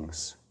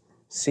blessings,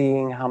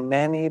 seeing how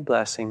many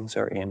blessings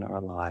are in our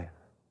life.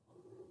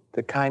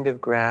 The kind of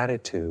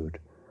gratitude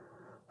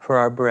for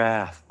our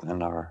breath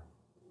and our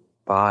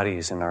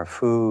bodies and our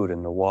food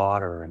and the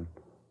water and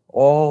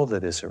all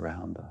that is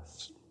around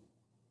us.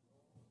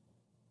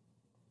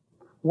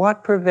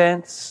 What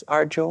prevents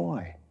our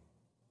joy?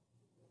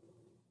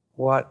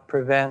 What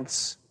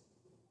prevents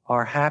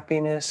our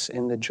happiness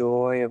in the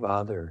joy of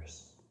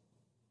others?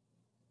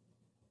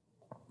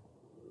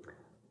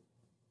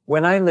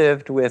 When I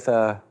lived with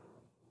a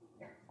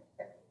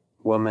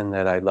woman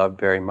that I loved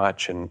very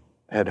much and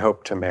had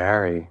hoped to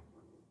marry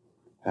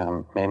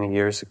many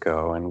years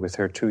ago, and with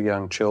her 2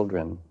 young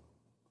children,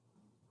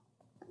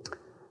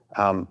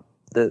 the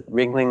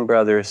Ringling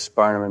Brothers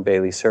Barnum and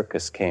Bailey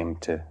Circus came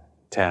to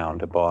town,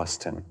 to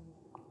Boston.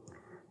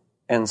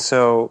 And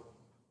so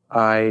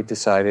I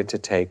decided to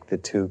take the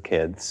 2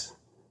 kids,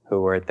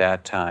 who were at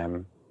that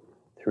time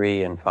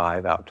 3 and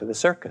 5, out to the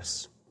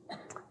circus.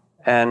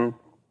 And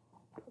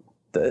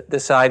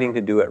deciding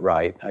to do it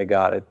right, I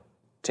got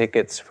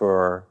tickets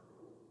for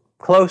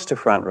close to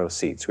front row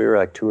seats. We were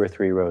like 2 or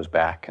 3 rows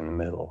back in the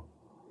middle.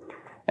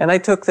 And I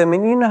took them,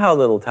 and you know how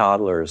little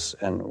toddlers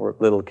and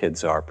little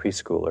kids are,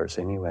 preschoolers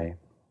anyway.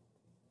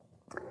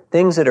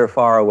 Things that are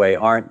far away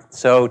aren't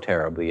so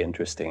terribly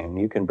interesting. And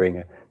you can bring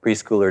a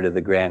preschooler to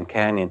the Grand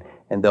Canyon,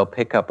 and they'll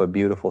pick up a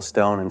beautiful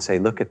stone and say,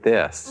 "Look at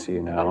this,"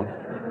 you know.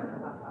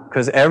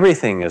 Because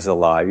everything is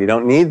alive. You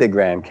don't need the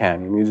Grand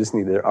Canyon. You just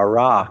need a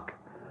rock.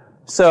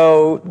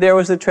 So there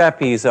was a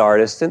trapeze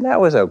artist, and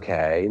that was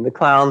okay. And the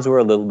clowns were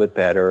a little bit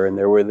better, and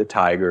there were the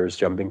tigers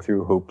jumping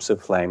through hoops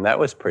of flame. That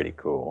was pretty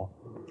cool.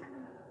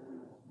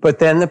 But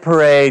then the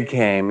parade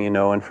came,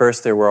 and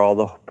first there were all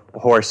the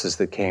horses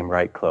that came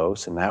right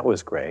close, and that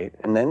was great.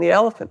 And then the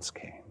elephants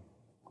came.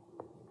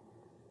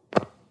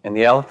 And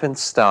the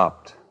elephants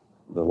stopped,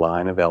 the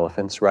line of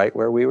elephants, right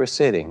where we were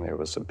sitting. There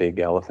was a big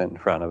elephant in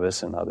front of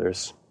us and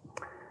others.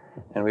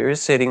 And we were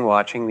sitting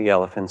watching the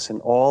elephants,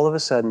 and all of a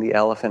sudden the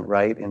elephant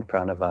right in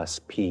front of us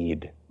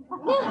peed.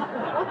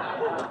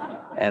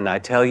 And I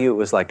tell you, it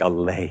was like a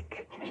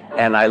lake.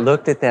 And I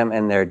looked at them,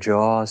 and their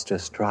jaws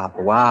just dropped.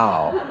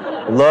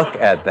 Wow, look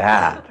at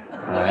that,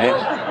 right?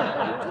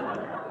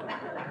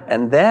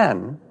 And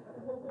then,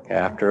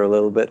 after a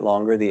little bit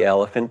longer, the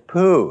elephant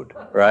pooed,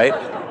 right?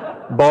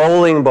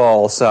 Bowling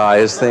ball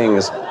size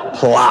things,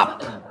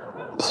 plop,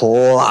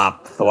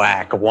 plop,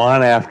 thwack,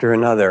 one after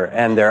another.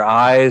 And their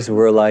eyes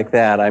were like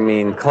that. I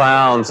mean,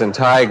 clowns and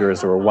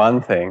tigers were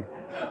one thing,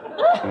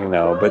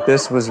 but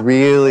this was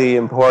really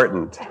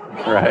important,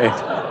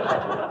 right?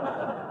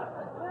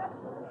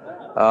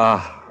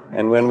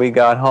 And when we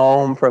got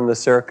home from the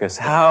circus,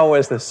 how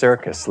was the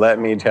circus? Let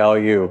me tell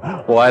you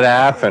what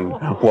happened,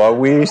 what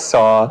we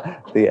saw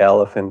the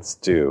elephants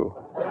do.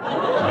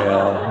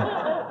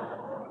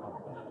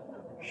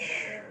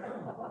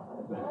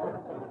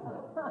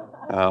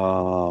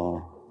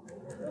 Oh,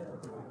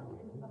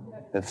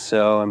 it's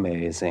so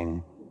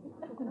amazing.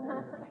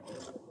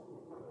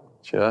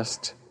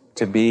 Just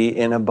to be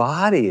in a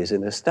body is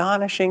an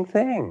astonishing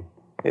thing.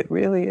 It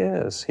really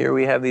is. Here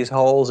we have these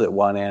holes at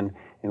one end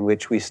in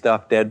which we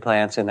stuff dead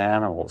plants and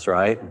animals,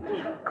 right?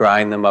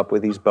 Grind them up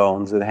with these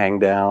bones that hang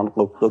down,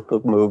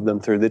 look, move them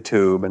through the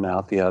tube and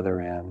out the other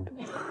end.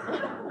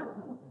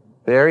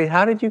 Barry,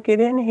 how did you get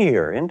in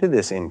here, into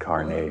this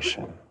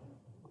incarnation?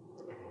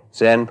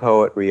 Zen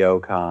poet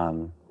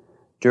Ryokan,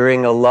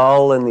 during a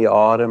lull in the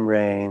autumn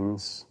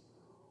rains,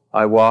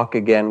 I walk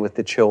again with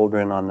the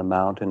children on the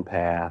mountain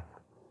path.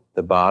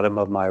 The bottom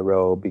of my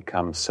robe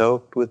becomes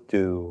soaked with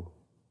dew.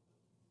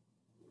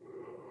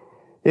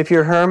 If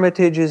your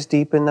hermitage is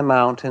deep in the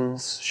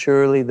mountains,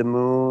 surely the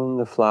moon,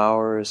 the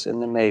flowers,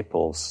 and the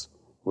maples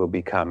will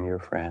become your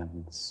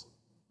friends.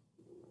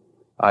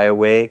 I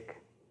awake,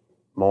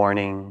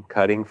 morning,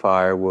 cutting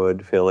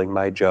firewood, filling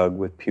my jug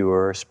with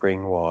pure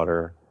spring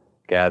water,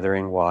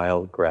 gathering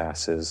wild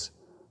grasses,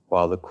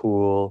 while the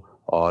cool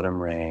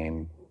autumn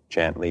rain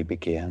gently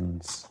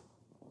begins.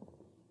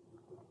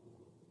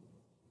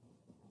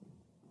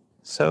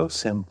 So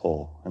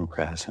simple and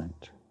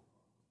present.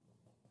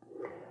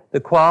 The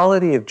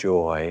quality of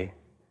joy,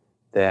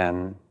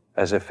 then,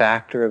 as a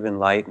factor of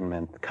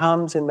enlightenment,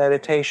 comes in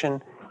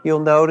meditation. You'll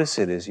notice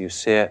it as you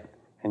sit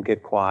and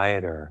get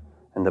quieter,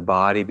 and the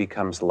body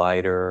becomes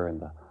lighter,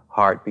 and the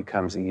heart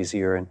becomes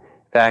easier. And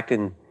in fact,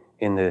 in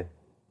the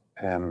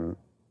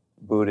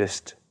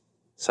Buddhist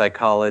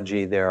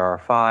psychology, there are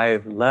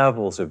 5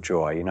 levels of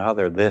joy. You know how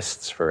there are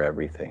lists for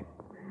everything,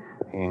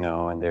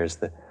 and there's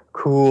the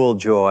cool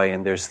joy,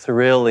 and there's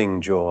thrilling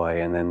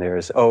joy, and then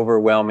there's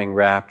overwhelming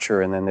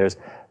rapture, and then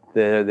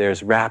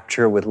there's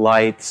rapture with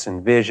lights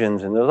and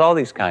visions, and there's all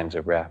these kinds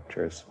of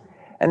raptures.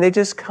 And they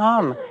just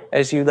come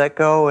as you let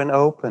go and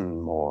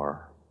open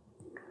more.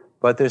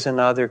 But there's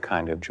another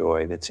kind of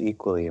joy that's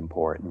equally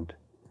important,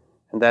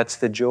 and that's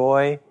the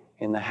joy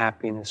in the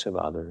happiness of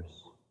others.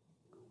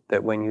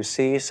 That when you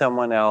see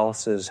someone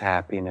else's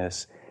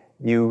happiness,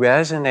 you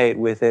resonate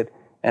with it,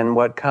 and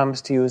what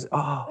comes to you is,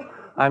 oh,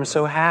 I'm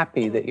so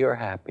happy that you're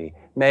happy.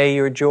 May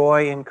your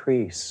joy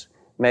increase.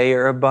 May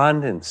your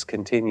abundance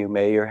continue.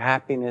 May your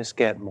happiness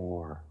get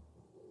more.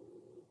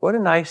 What a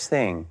nice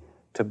thing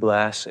to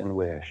bless and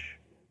wish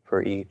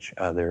for each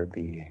other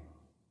being.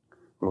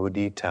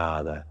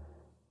 Mudita, the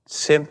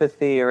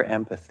sympathy or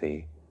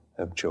empathy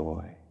of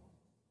joy.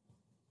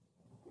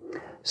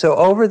 So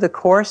over the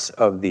course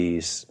of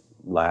these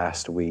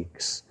last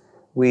weeks,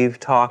 we've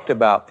talked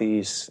about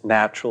these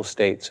natural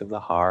states of the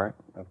heart,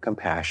 of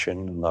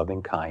compassion and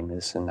loving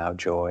kindness and now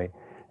joy,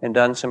 and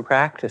done some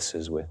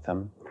practices with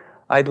them.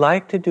 I'd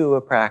like to do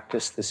a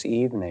practice this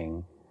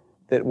evening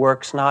that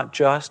works not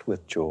just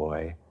with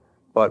joy,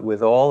 but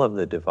with all of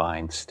the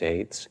divine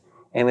states,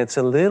 and it's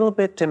a little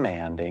bit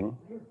demanding.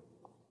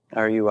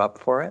 Are you up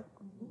for it?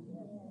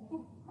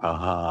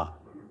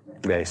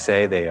 They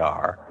say they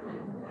are.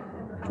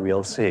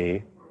 We'll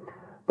see.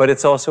 But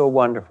it's also a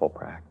wonderful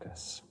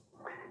practice.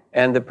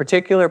 And the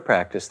particular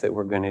practice that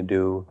we're going to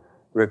do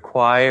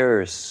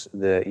requires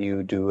that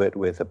you do it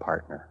with a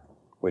partner,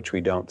 which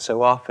we don't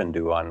so often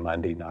do on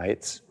Monday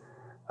nights.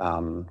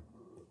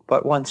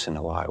 But once in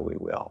a while we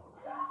will.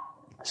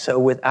 So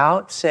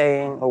without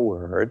saying a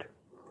word,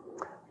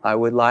 I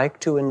would like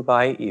to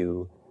invite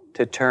you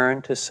to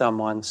turn to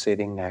someone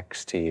sitting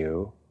next to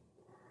you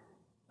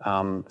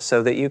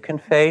so that you can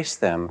face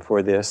them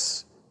for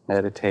this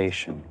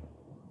meditation.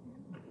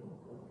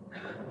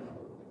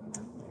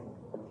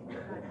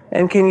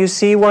 And can you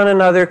see one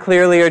another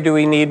clearly, or do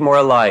we need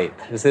more light?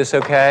 Is this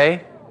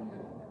okay?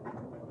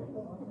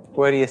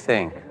 What do you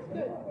think?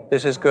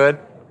 This is good?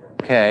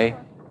 Okay.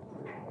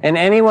 And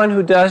anyone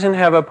who doesn't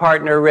have a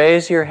partner,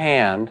 raise your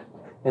hand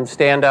and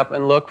stand up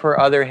and look for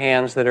other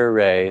hands that are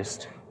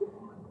raised.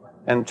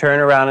 And turn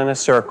around in a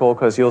circle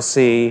because you'll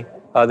see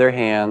other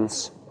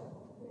hands.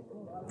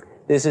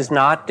 This is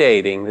not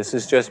dating, this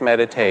is just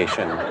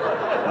meditation,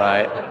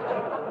 right?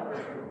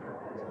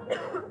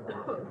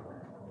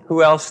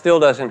 Who else still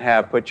doesn't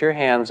have? Put your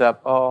hands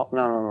up. Oh,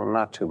 no,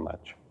 not too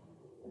much.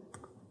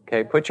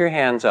 Okay, put your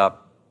hands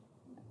up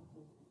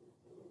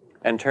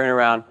and turn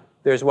around.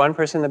 There's one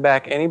person in the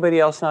back. Anybody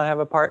else not have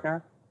a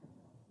partner?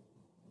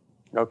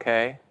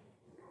 Okay.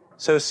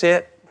 So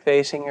sit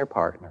facing your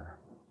partner.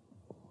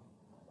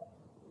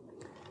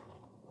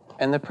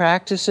 And the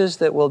practices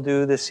that we'll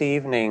do this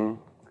evening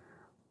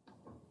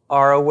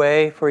are a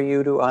way for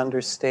you to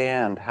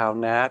understand how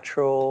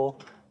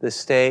natural the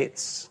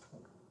states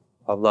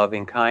of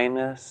loving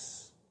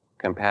kindness,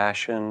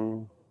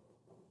 compassion,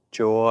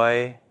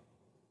 joy,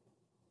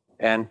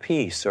 and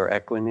peace or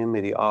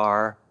equanimity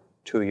are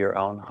to your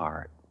own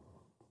heart.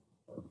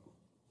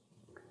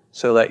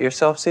 So let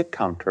yourself sit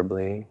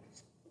comfortably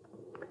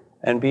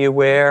and be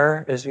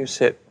aware as you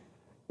sit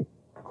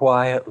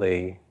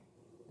quietly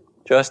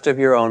just of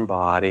your own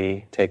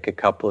body. Take a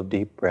couple of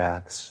deep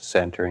breaths,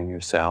 centering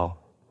yourself.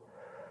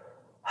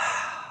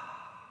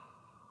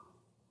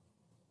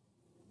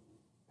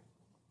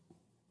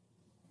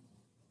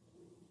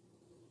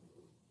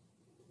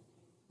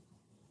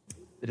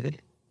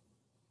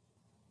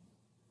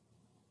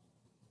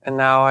 And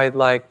now I'd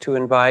like to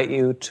invite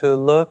you to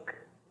look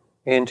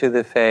into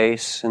the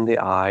face and the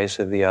eyes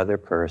of the other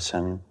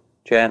person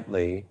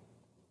gently.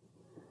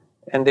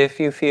 And if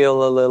you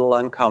feel a little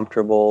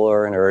uncomfortable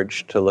or an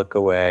urge to look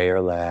away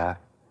or laugh,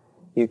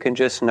 you can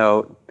just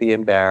note the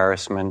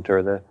embarrassment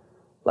or the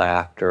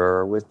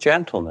laughter with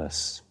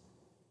gentleness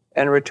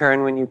and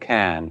return when you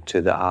can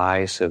to the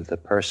eyes of the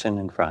person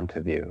in front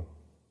of you.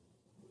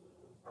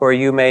 For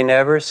you may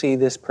never see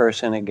this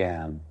person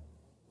again.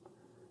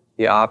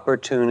 The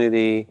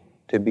opportunity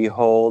to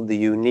behold the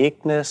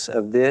uniqueness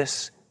of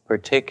this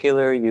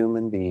particular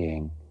human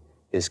being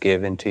is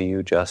given to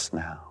you just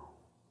now.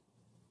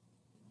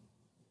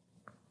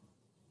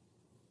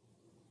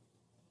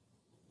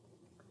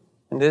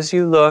 And as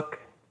you look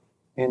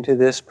into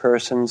this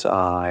person's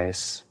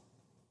eyes,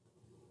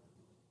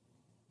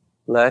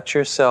 let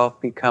yourself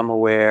become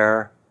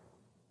aware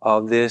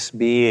of this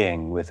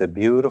being with a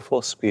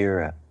beautiful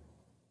spirit,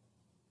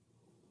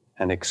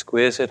 an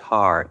exquisite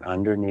heart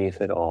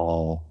underneath it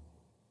all.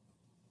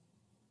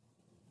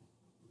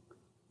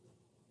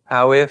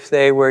 How if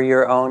they were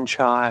your own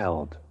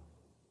child,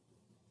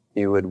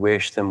 you would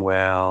wish them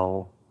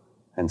well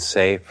and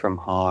safe from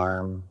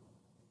harm.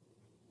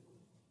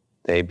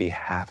 They'd be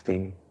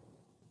happy.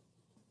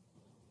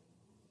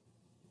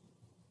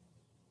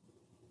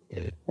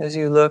 As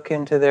you look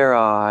into their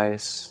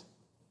eyes,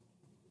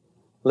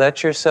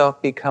 let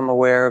yourself become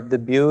aware of the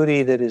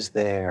beauty that is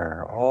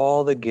there,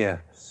 all the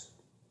gifts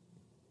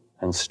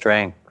and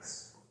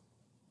strengths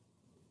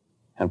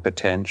and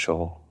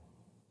potential.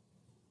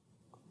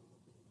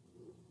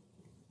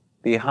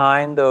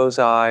 Behind those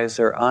eyes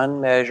are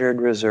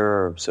unmeasured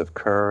reserves of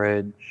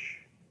courage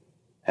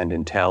and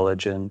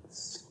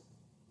intelligence,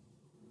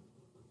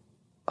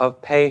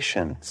 of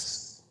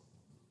patience,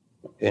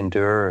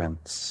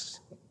 endurance,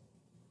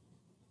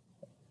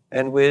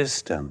 and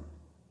wisdom.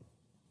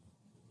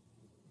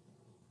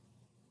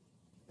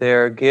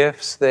 There are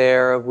gifts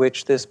there of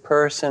which this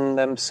person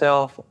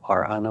themselves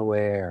are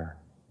unaware.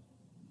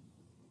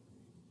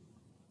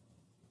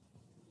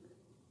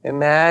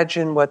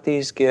 Imagine what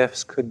these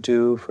gifts could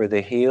do for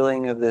the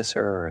healing of this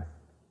earth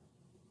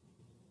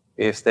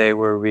if they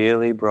were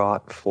really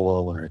brought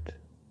forward.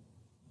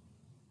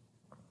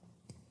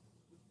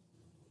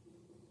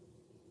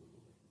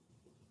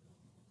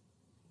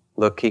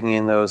 Looking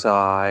in those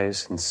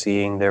eyes and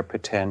seeing their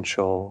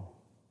potential,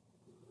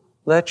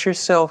 let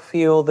yourself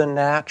feel the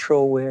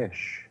natural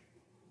wish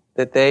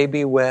that they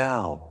be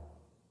well,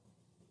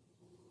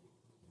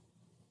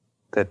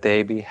 that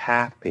they be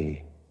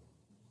happy,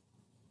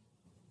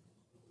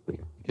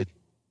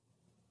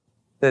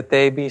 that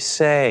they be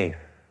safe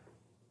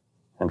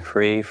and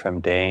free from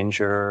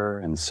danger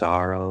and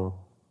sorrow.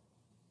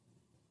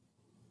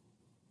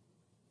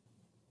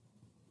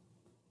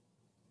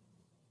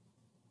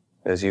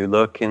 As you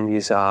look in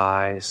these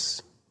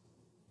eyes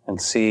and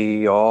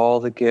see all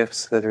the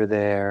gifts that are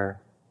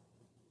there,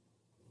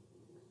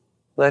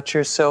 let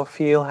yourself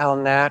feel how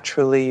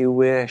naturally you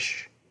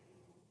wish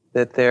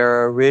that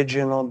their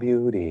original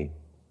beauty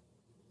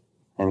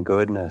and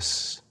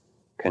goodness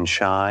can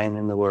shine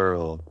in the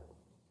world.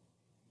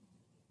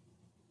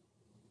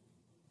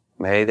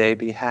 May they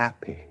be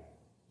happy.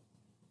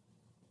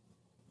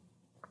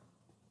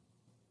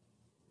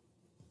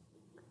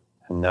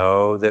 And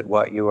know that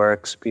what you are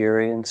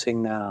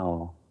experiencing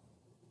now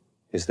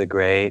is the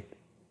great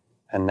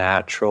and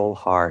natural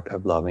heart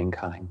of loving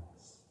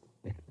kindness.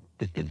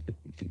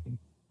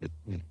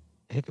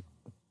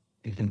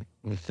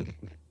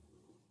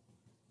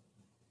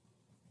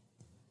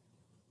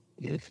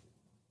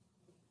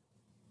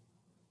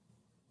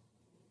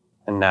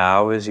 And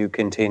now, as you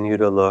continue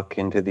to look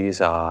into these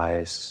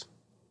eyes,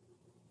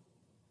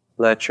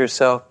 let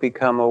yourself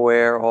become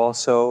aware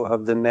also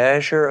of the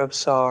measure of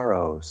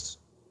sorrows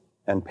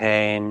and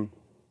pain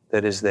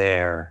that is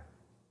there.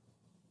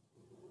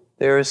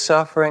 There is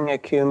suffering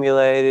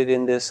accumulated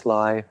in this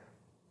life,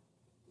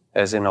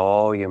 as in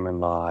all human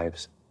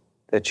lives,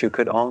 that you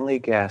could only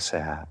guess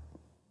at.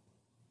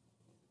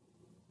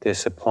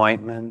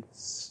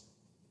 Disappointments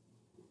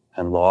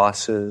and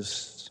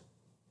losses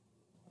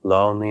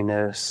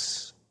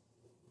loneliness,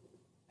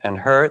 and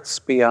hurts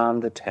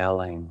beyond the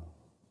telling.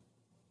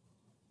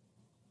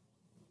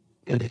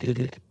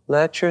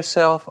 Let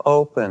yourself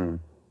open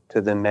to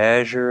the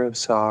measure of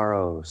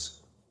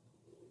sorrows,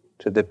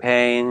 to the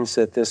pains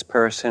that this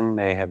person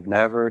may have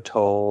never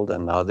told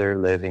another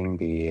living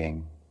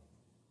being.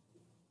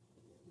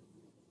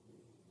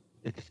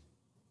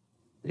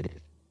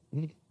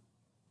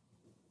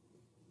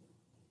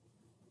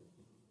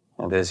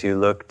 And as you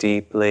look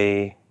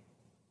deeply,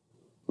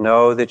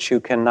 know that you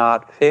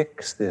cannot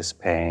fix this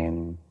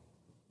pain,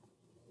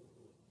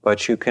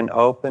 but you can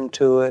open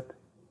to it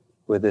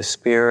with a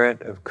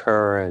spirit of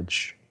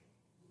courage.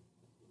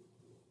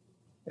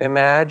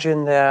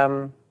 Imagine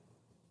them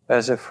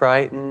as a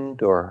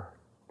frightened or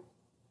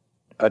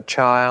a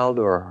child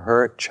or a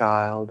hurt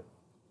child,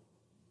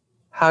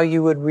 how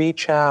you would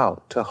reach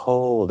out to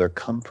hold or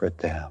comfort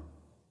them.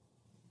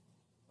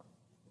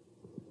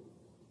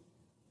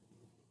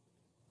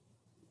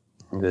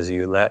 And as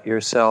you let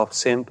yourself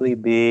simply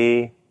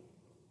be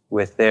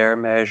with their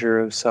measure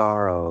of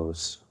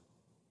sorrows,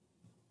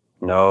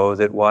 know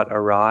that what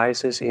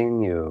arises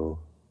in you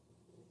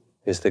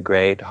is the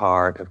great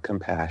heart of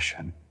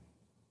compassion.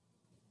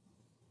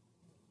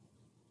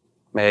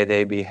 May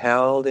they be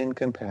held in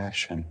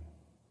compassion.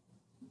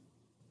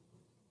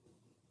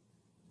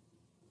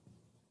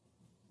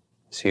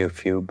 So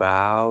if you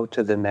bow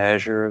to the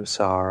measure of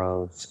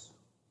sorrows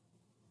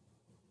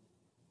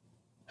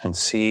and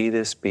see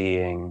this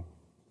being,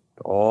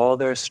 all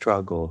their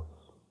struggles,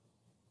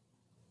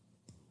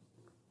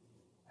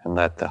 and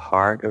let the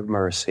heart of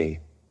mercy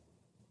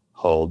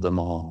hold them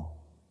all.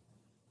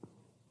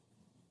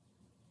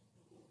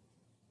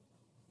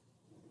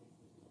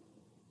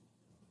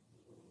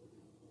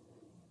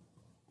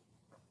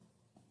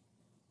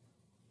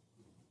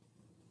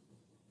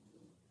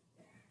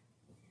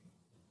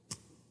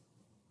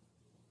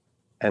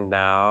 And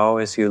now,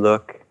 as you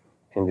look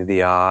into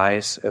the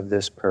eyes of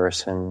this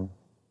person,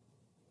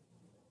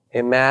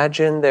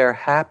 imagine their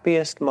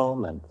happiest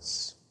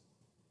moments,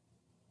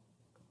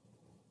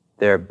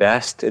 their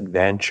best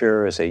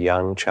adventure as a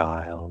young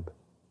child,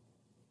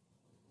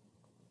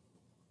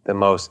 the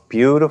most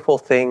beautiful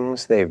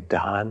things they've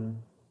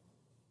done.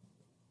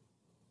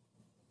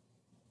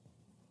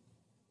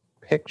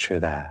 Picture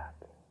that.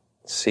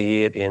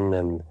 See it in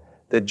them,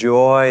 the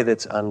joy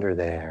that's under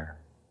there.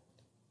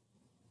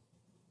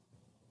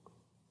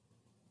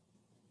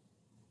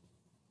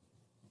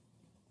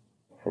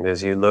 And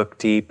as you look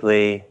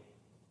deeply,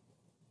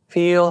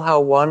 feel how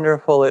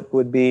wonderful it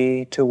would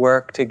be to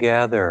work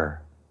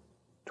together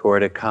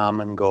toward a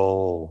common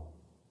goal.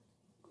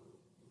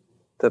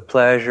 The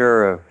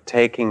pleasure of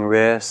taking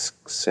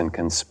risks and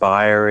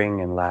conspiring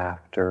in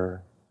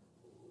laughter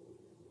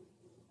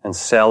and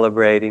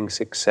celebrating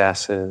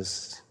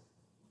successes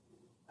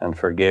and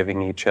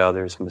forgiving each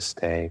other's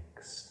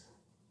mistakes.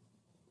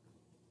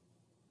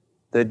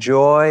 The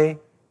joy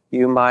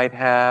you might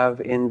have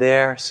in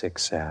their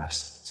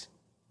success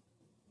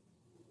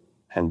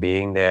and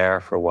being there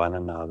for one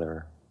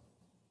another.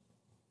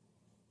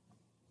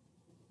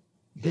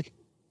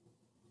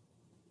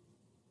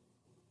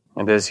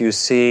 And as you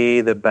see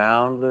the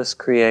boundless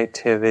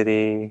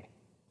creativity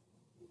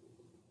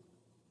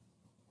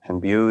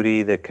and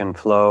beauty that can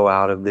flow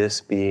out of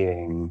this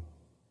being,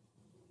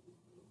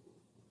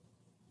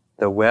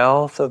 the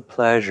wealth of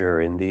pleasure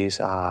in these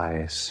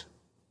eyes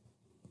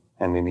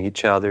and in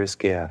each other's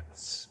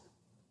gifts,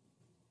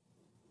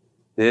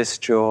 this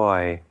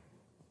joy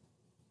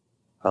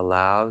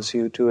allows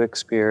you to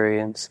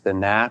experience the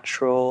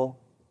natural,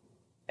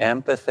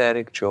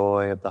 empathetic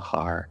joy of the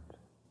heart.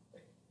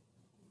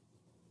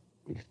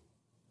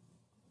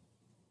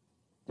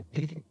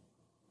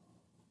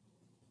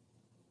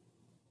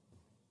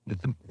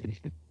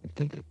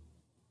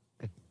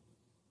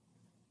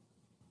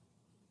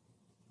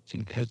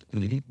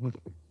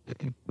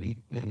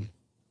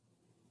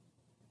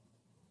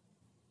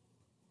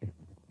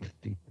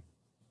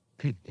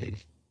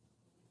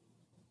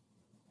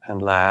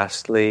 And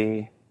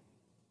lastly,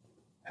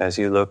 as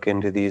you look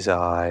into these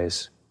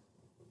eyes,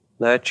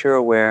 let your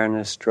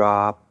awareness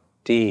drop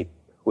deep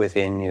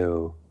within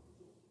you,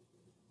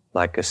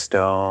 like a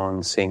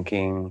stone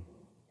sinking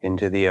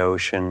into the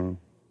ocean,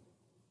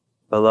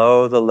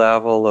 below the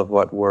level of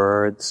what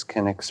words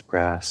can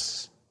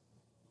express,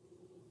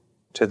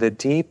 to the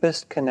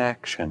deepest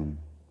connection,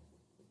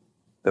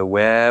 the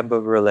web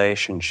of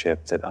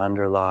relationship that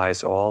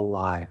underlies all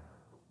life.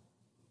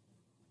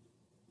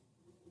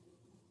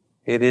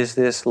 It is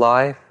this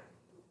life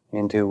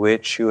into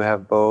which you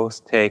have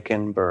both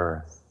taken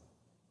birth,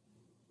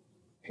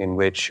 in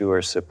which you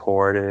are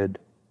supported,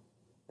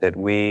 that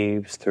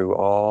weaves through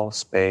all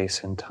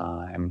space and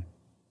time.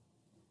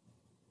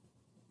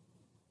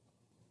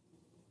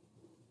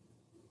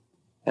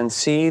 And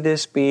see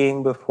this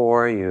being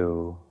before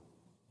you,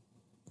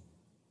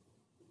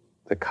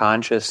 the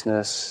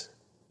consciousness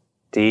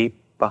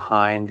deep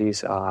behind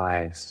these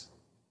eyes,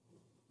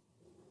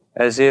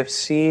 as if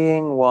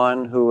seeing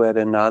one who at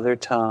another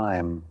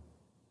time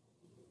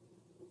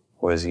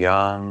was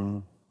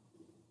young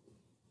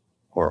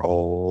or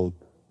old,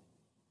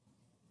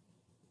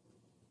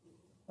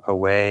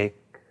 awake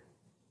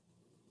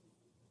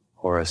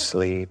or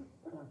asleep,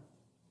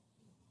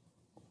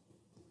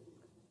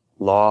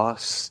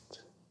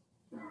 lost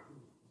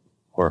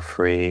or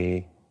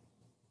free.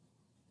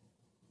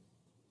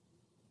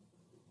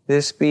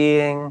 This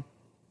being,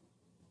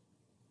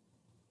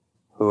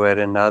 who at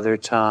another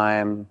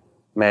time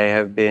may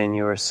have been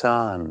your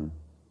son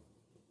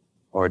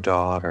or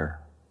daughter,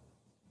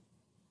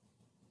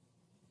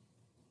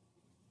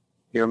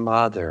 your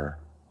mother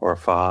or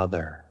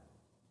father,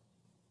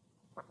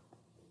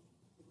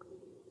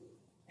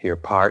 your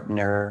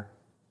partner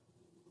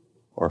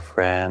or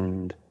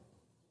friend,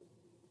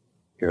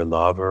 your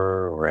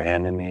lover or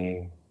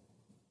enemy,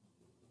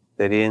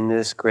 that in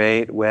this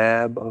great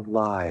web of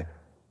life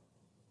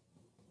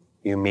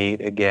you meet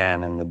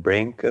again in the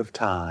brink of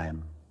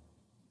time,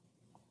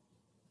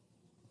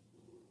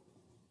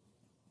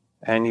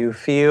 and you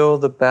feel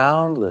the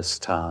boundless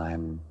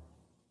time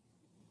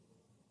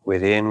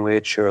within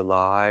which your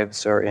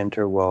lives are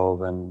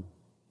interwoven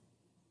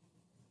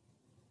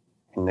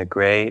in the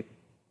great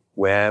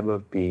web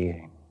of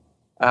being.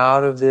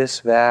 Out of this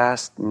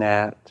vast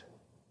net,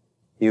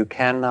 you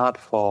cannot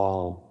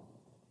fall.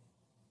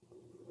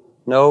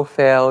 No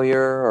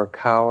failure or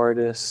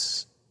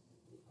cowardice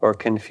or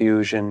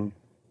confusion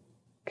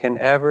can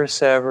ever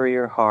sever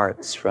your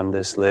hearts from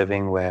this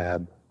living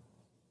web.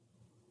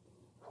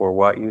 For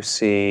what you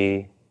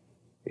see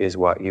is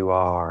what you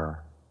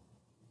are.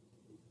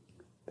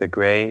 The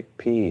great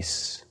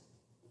peace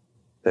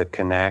that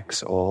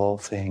connects all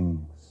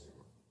things.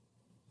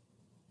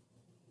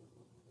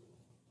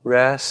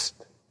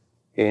 Rest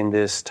in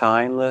this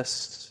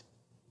timeless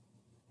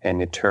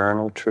and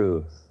eternal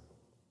truth.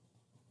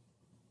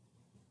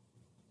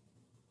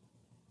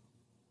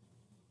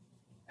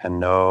 And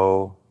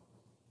know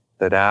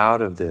that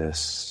out of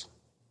this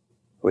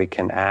we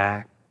can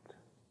act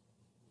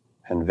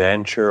and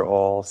venture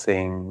all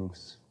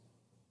things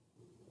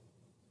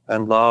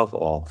and love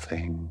all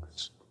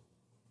things.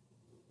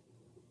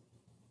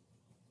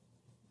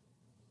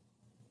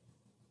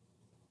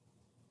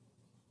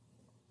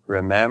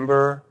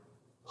 Remember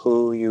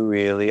who you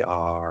really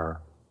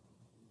are.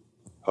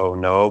 O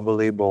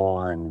nobly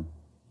born,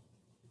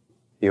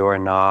 you are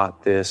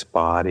not this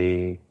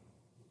body.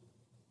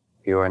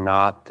 You are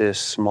not this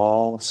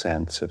small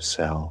sense of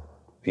self,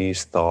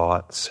 these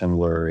thoughts and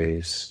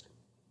worries.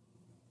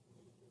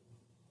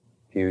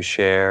 You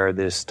share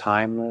this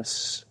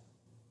timeless,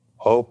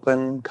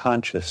 open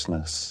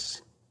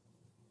consciousness,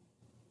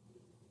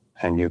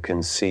 and you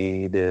can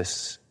see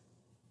this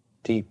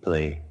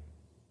deeply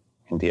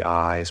in the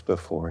eyes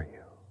before you.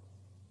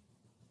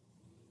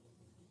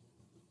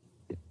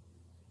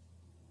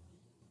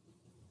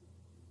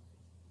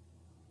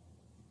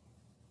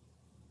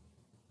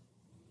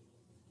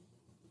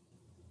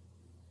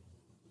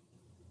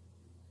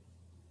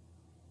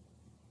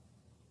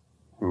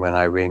 When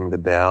I ring the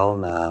bell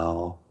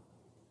now,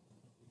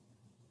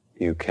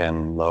 you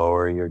can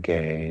lower your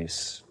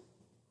gaze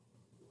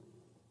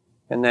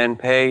and then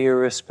pay your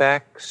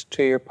respects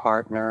to your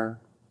partner,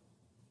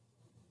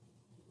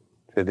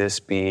 to this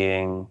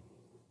being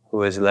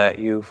who has let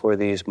you for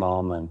these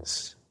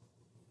moments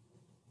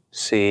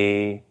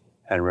see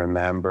and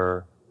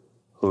remember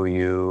who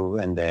you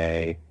and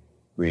they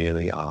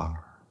really are.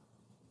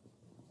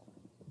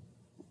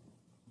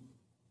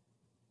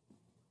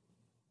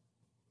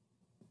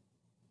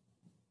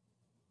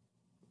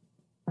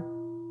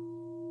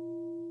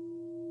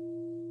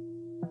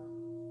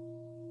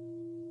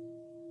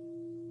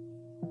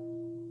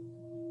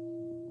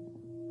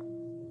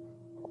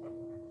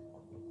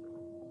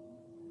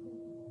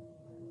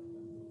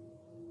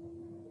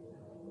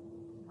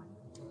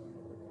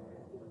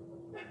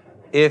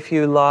 If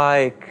you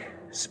like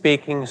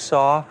speaking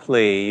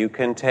softly, you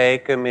can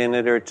take a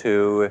minute or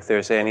two if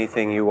there's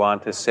anything you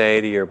want to say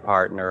to your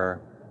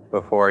partner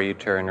before you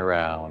turn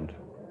around.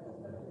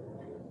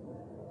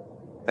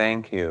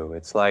 Thank you.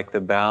 It's like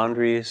the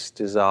boundaries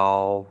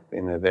dissolve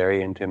in a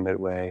very intimate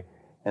way,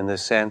 and the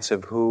sense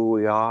of who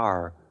we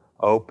are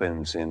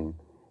opens in,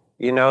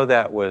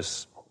 that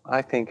was,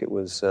 I think it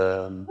was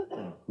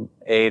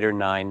 8 or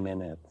 9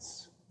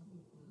 minutes.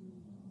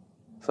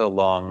 It's a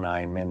long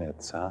 9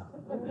 minutes, huh?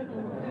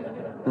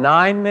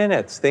 9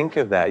 minutes, think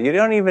of that. You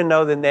don't even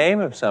know the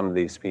name of some of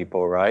these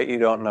people, right? You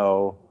don't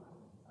know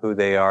who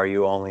they are,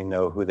 you only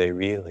know who they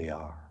really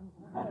are.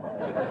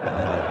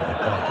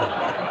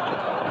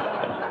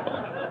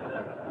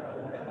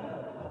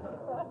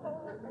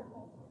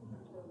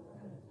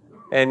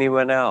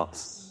 Anyone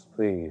else,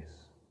 please?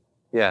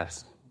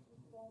 Yes.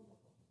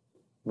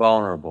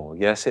 Vulnerable.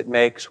 Yes, it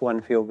makes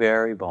one feel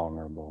very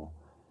vulnerable.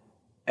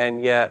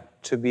 And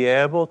yet, to be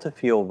able to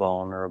feel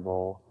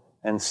vulnerable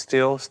and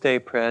still stay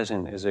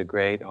present is a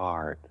great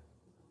art,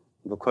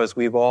 because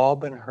we've all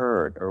been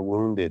hurt or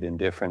wounded in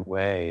different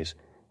ways,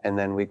 and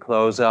then we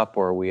close up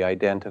or we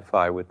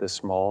identify with the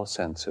small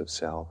sense of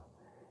self.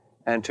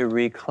 And to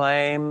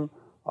reclaim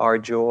our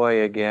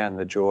joy again,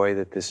 the joy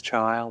that this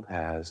child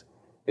has,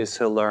 is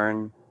to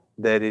learn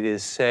that it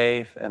is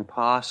safe and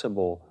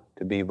possible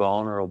to be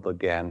vulnerable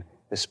again,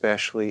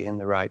 especially in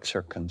the right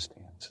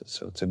circumstances.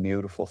 So it's a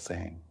beautiful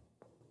thing.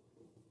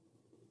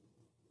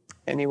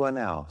 Anyone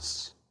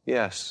else?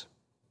 Yes.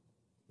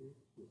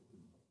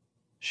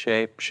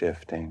 Shape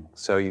shifting.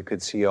 So you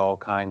could see all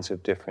kinds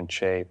of different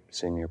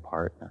shapes in your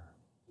partner.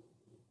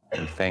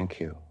 And thank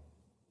you.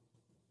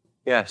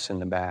 Yes, in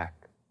the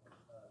back.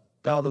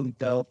 A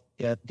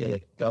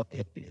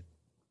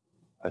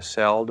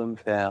seldom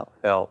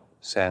felt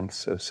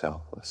sense of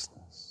selflessness.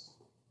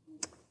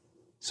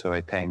 So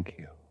I thank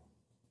you.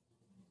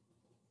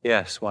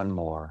 Yes, one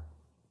more.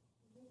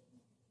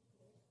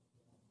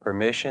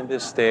 Permission to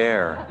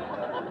stare.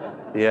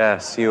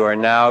 Yes, you are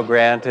now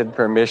granted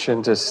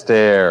permission to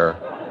stare.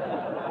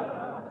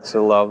 It's a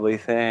lovely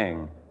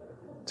thing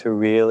to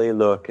really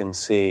look and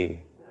see.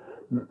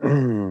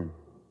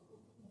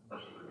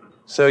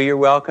 So you're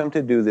welcome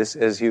to do this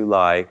as you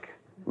like,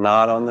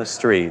 not on the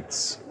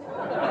streets.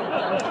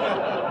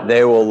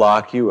 They will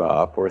lock you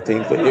up or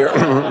think that you're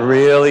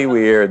really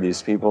weird,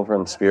 these people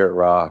from Spirit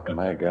Rock.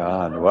 My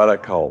God, what a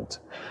cult.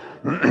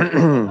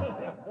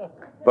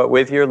 But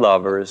with your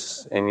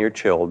lovers and your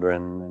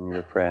children and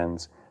your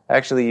friends.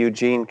 Actually,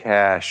 Eugene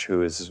Cash,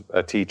 who is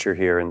a teacher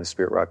here in the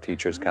Spirit Rock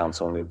Teachers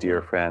Council and a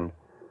dear friend,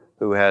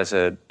 who has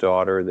a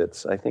daughter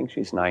that's, I think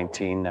she's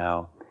 19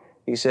 now,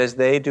 he says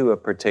they do a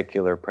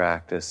particular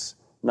practice,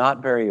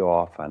 not very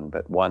often,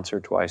 but once or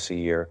twice a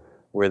year,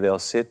 where they'll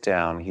sit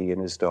down, he and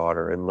his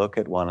daughter, and look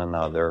at one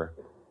another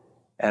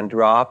and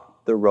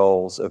drop the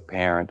roles of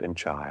parent and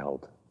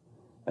child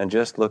and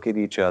just look at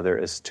each other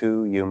as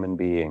two human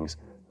beings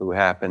who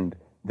happened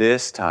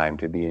this time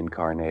to be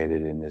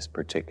incarnated in this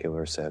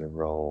particular set of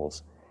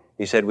roles.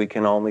 He said we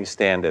can only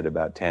stand it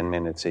about 10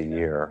 minutes a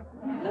year.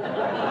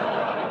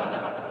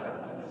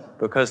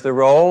 Because the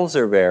roles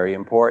are very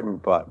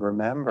important, but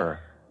remember,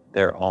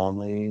 they're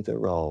only the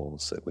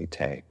roles that we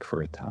take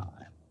for a time.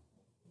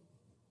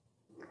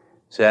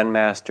 Zen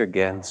Master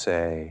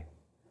Gensei,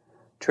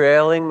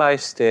 trailing my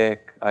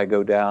stick, I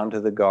go down to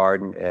the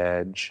garden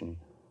edge and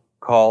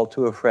call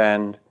to a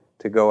friend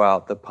to go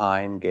out the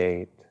pine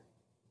gate.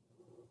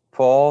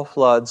 Fall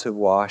floods have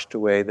washed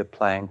away the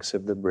planks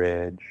of the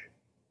bridge.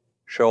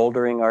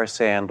 Shouldering our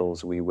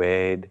sandals, we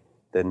wade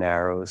the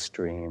narrow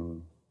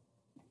stream.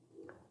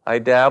 I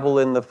dabble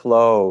in the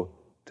flow,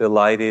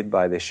 delighted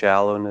by the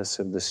shallowness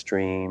of the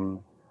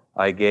stream.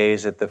 I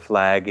gaze at the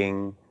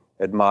flagging,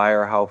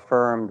 admire how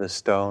firm the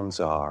stones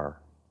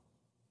are.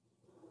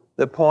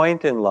 The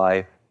point in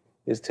life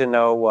is to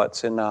know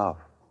what's enough.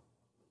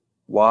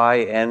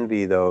 Why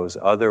envy those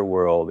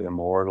otherworld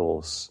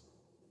immortals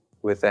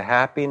with the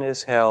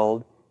happiness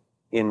held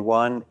in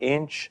 1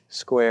 inch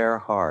square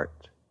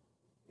heart?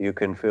 You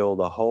can fill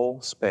the whole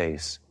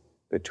space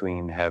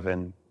between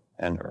heaven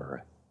and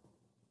earth.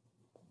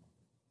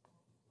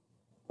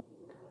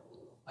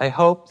 I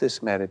hope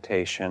this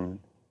meditation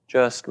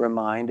just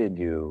reminded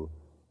you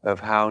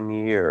of how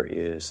near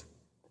is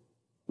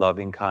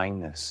loving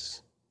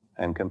kindness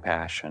and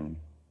compassion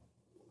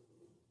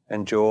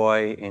and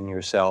joy in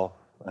yourself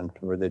and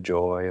for the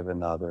joy of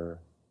another,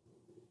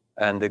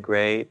 and the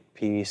great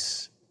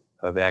peace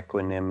of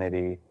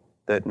equanimity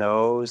that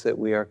knows that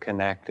we are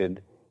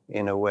connected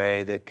in a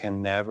way that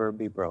can never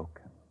be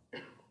broken.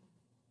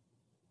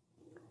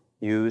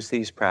 Use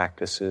these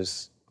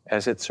practices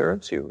as it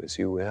serves you, as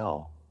you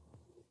will.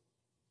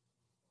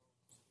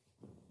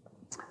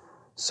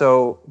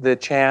 So the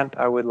chant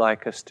I would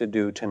like us to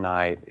do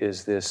tonight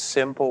is this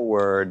simple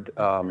word,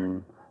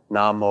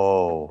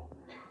 Namo.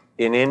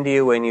 In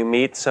India, when you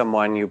meet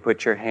someone, you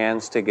put your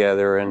hands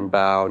together and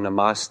bow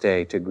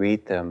Namaste to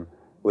greet them,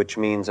 which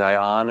means I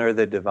honor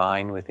the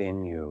divine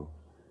within you.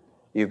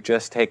 You've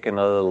just taken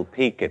a little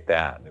peek at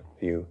that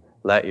if you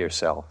let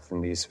yourself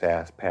in these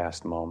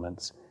past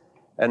moments.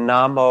 And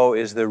Namo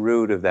is the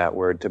root of that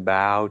word, to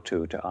bow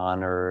to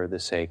honor the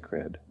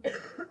sacred.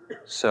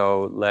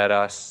 So let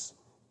us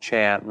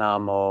chant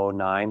Namo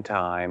 9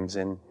 times,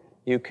 and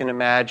you can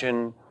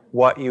imagine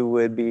what you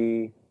would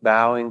be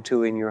bowing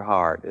to in your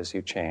heart as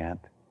you chant,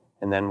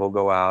 and then we'll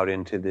go out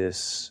into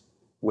this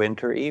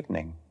winter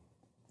evening.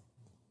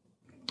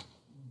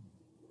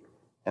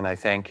 And I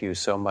thank you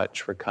so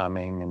much for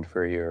coming and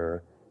for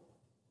your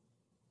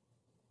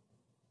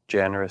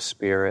generous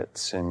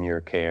spirits and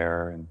your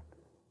care, and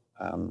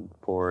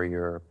for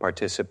your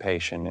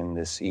participation in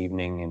this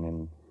evening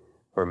and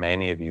for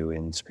many of you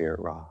in Spirit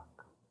Rock.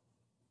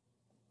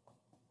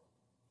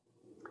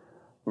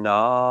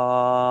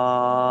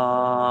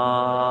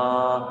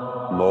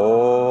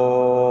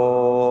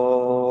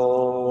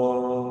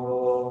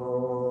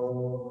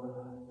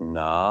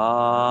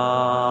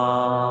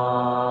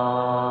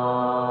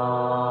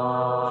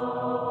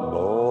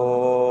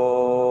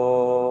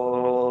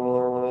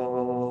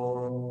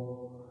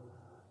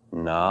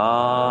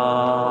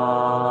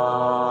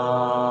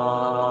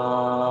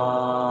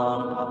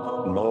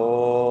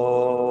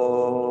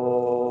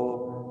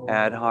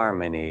 Add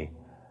harmony.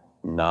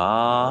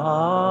 Na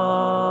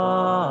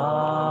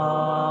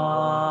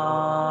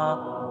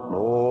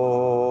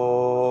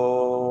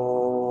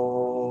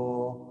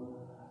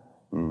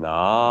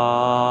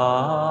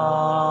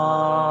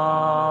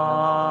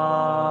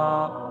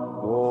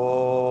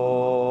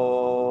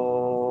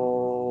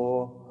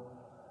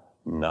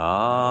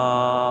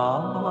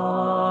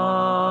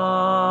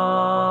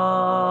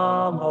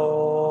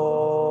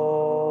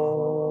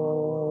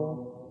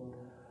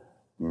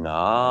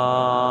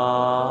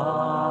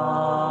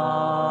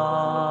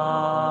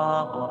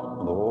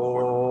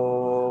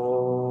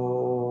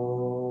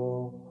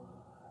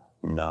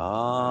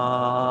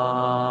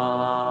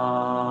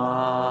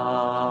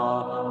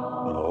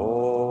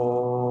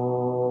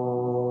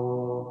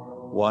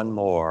One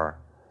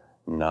more.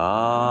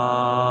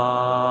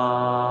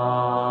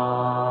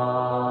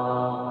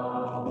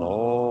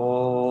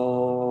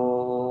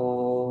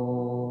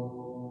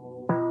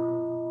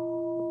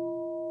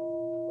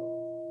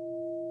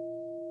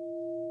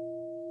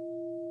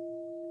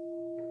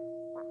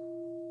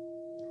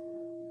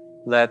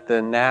 Let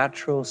the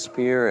natural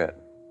spirit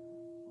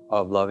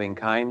of loving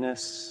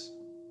kindness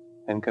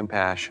and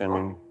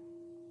compassion,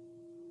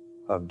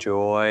 of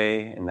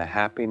joy and the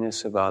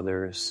happiness of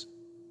others,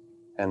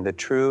 and the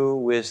true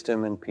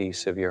wisdom and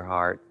peace of your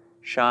heart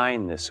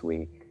shine this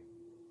week,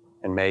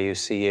 and may you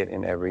see it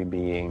in every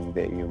being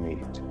that you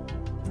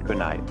meet. Good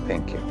night.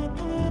 Thank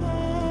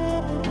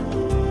you.